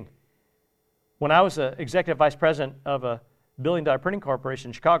no kidding. When I was an executive vice president of a billion-dollar printing corporation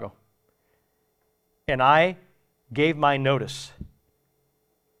in Chicago, and I gave my notice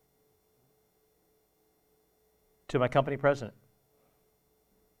to my company president,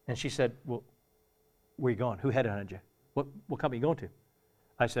 and she said, well, where are you going? Who headhunted you? What company are you going to?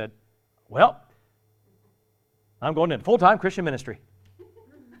 I said, well, I'm going into full-time Christian ministry.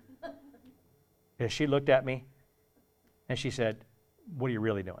 And she looked at me, and she said, what are you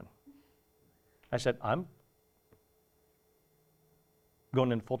really doing? I said, I'm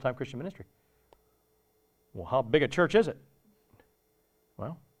going into full-time Christian ministry. Well, how big a church is it?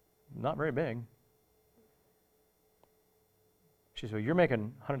 Well, not very big. She said, well, you're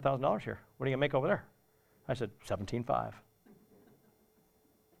making $100,000 here. What are you going to make over there? I said, $17,500.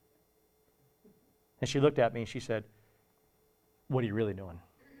 And she looked at me and she said, what are you really doing?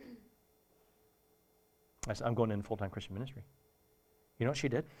 I said, I'm going into full-time Christian ministry. You know what she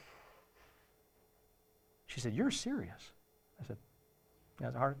did? She said, you're serious. I said, yeah,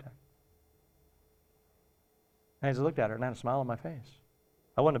 it's a heart attack. And I just looked at her and I had a smile on my face.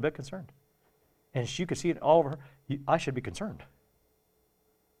 I wasn't a bit concerned. And you could see it all over her. I should be concerned.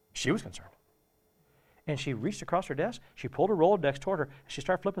 She was concerned. And she reached across her desk, she pulled a Rolodex toward her, and she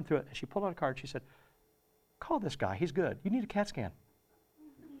started flipping through it, and she pulled out a card. She said, call this guy, he's good. You need a CAT scan.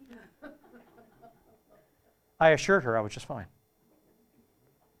 I assured her I was just fine.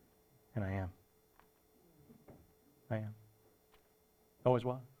 And I am. I am. Always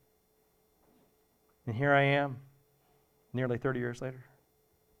was. And here I am, nearly 30 years later.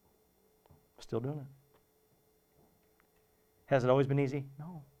 Still doing it. Has it always been easy?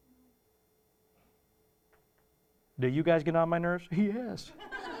 No. Do you guys get on my nerves? Yes.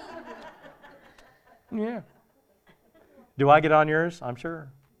 Yeah. Do I get on yours? I'm sure.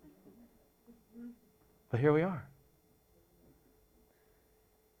 But here we are.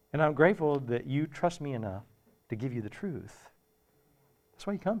 And I'm grateful that you trust me enough to give you the truth. That's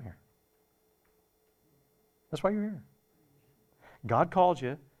why you come here. That's why you're here. God called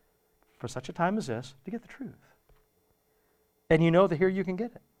you for such a time as this to get the truth. And you know that here you can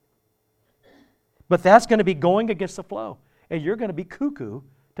get it. But that's going to be going against the flow. And you're going to be cuckoo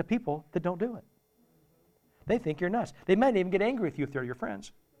to people that don't do it. They think you're nuts. They might even get angry with you if they're your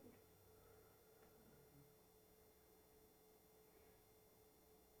friends.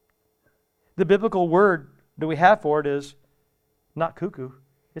 The biblical word that we have for it is not cuckoo,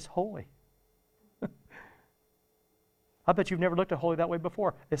 it's holy. I bet you've never looked at holy that way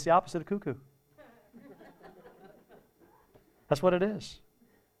before. It's the opposite of cuckoo. That's what it is.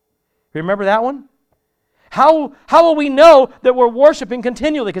 Remember that one? How will we know that we're worshiping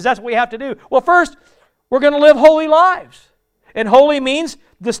continually? Because that's what we have to do. Well, first, we're going to live holy lives. And holy means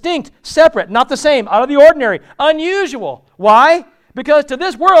distinct, separate, not the same, out of the ordinary, unusual. Why? Because to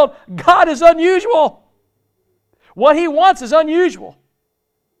this world, God is unusual. What He wants is unusual.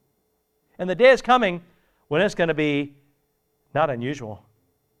 And the day is coming when it's going to be not unusual,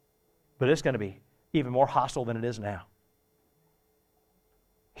 but it's going to be even more hostile than it is now.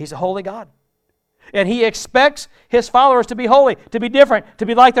 He's a holy God. And He expects His followers to be holy, to be different, to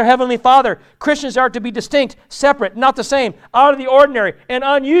be like their Heavenly Father. Christians are to be distinct, separate, not the same, out of the ordinary, and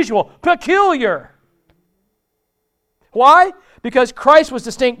unusual, peculiar. Why? Because Christ was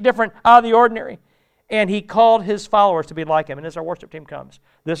distinct, different, out of the ordinary. And He called His followers to be like Him. And as our worship team comes,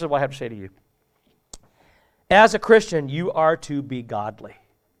 this is what I have to say to you. As a Christian, you are to be godly.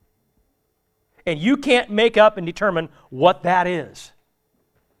 And you can't make up and determine what that is.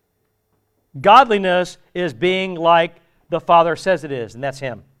 Godliness is being like the Father says it is, and that's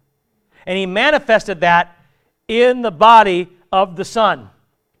Him. And He manifested that in the body of the Son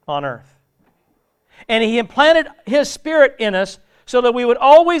on earth. And He implanted His Spirit in us so that we would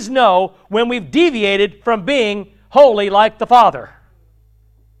always know when we've deviated from being holy like the Father.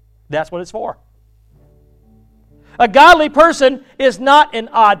 That's what it's for. A godly person is not an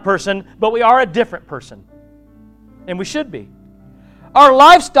odd person, but we are a different person. And we should be. Our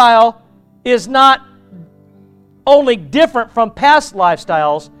lifestyle is not only different from past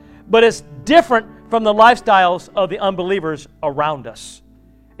lifestyles, but it's different from the lifestyles of the unbelievers around us.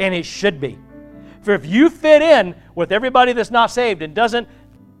 And it should be. For if you fit in with everybody that's not saved and doesn't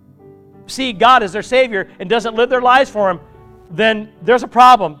see God as their Savior and doesn't live their lives for Him, then there's a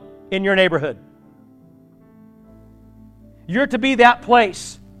problem in your neighborhood. You're to be that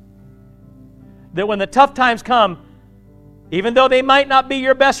place that when the tough times come, even though they might not be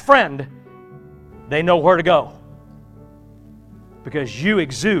your best friend, they know where to go. Because you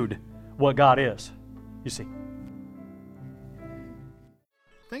exude what God is, you see.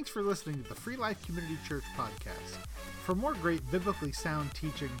 Thanks for listening to the Free Life Community Church podcast. For more great biblically sound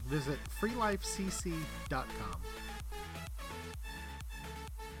teaching, visit freelifecc.com.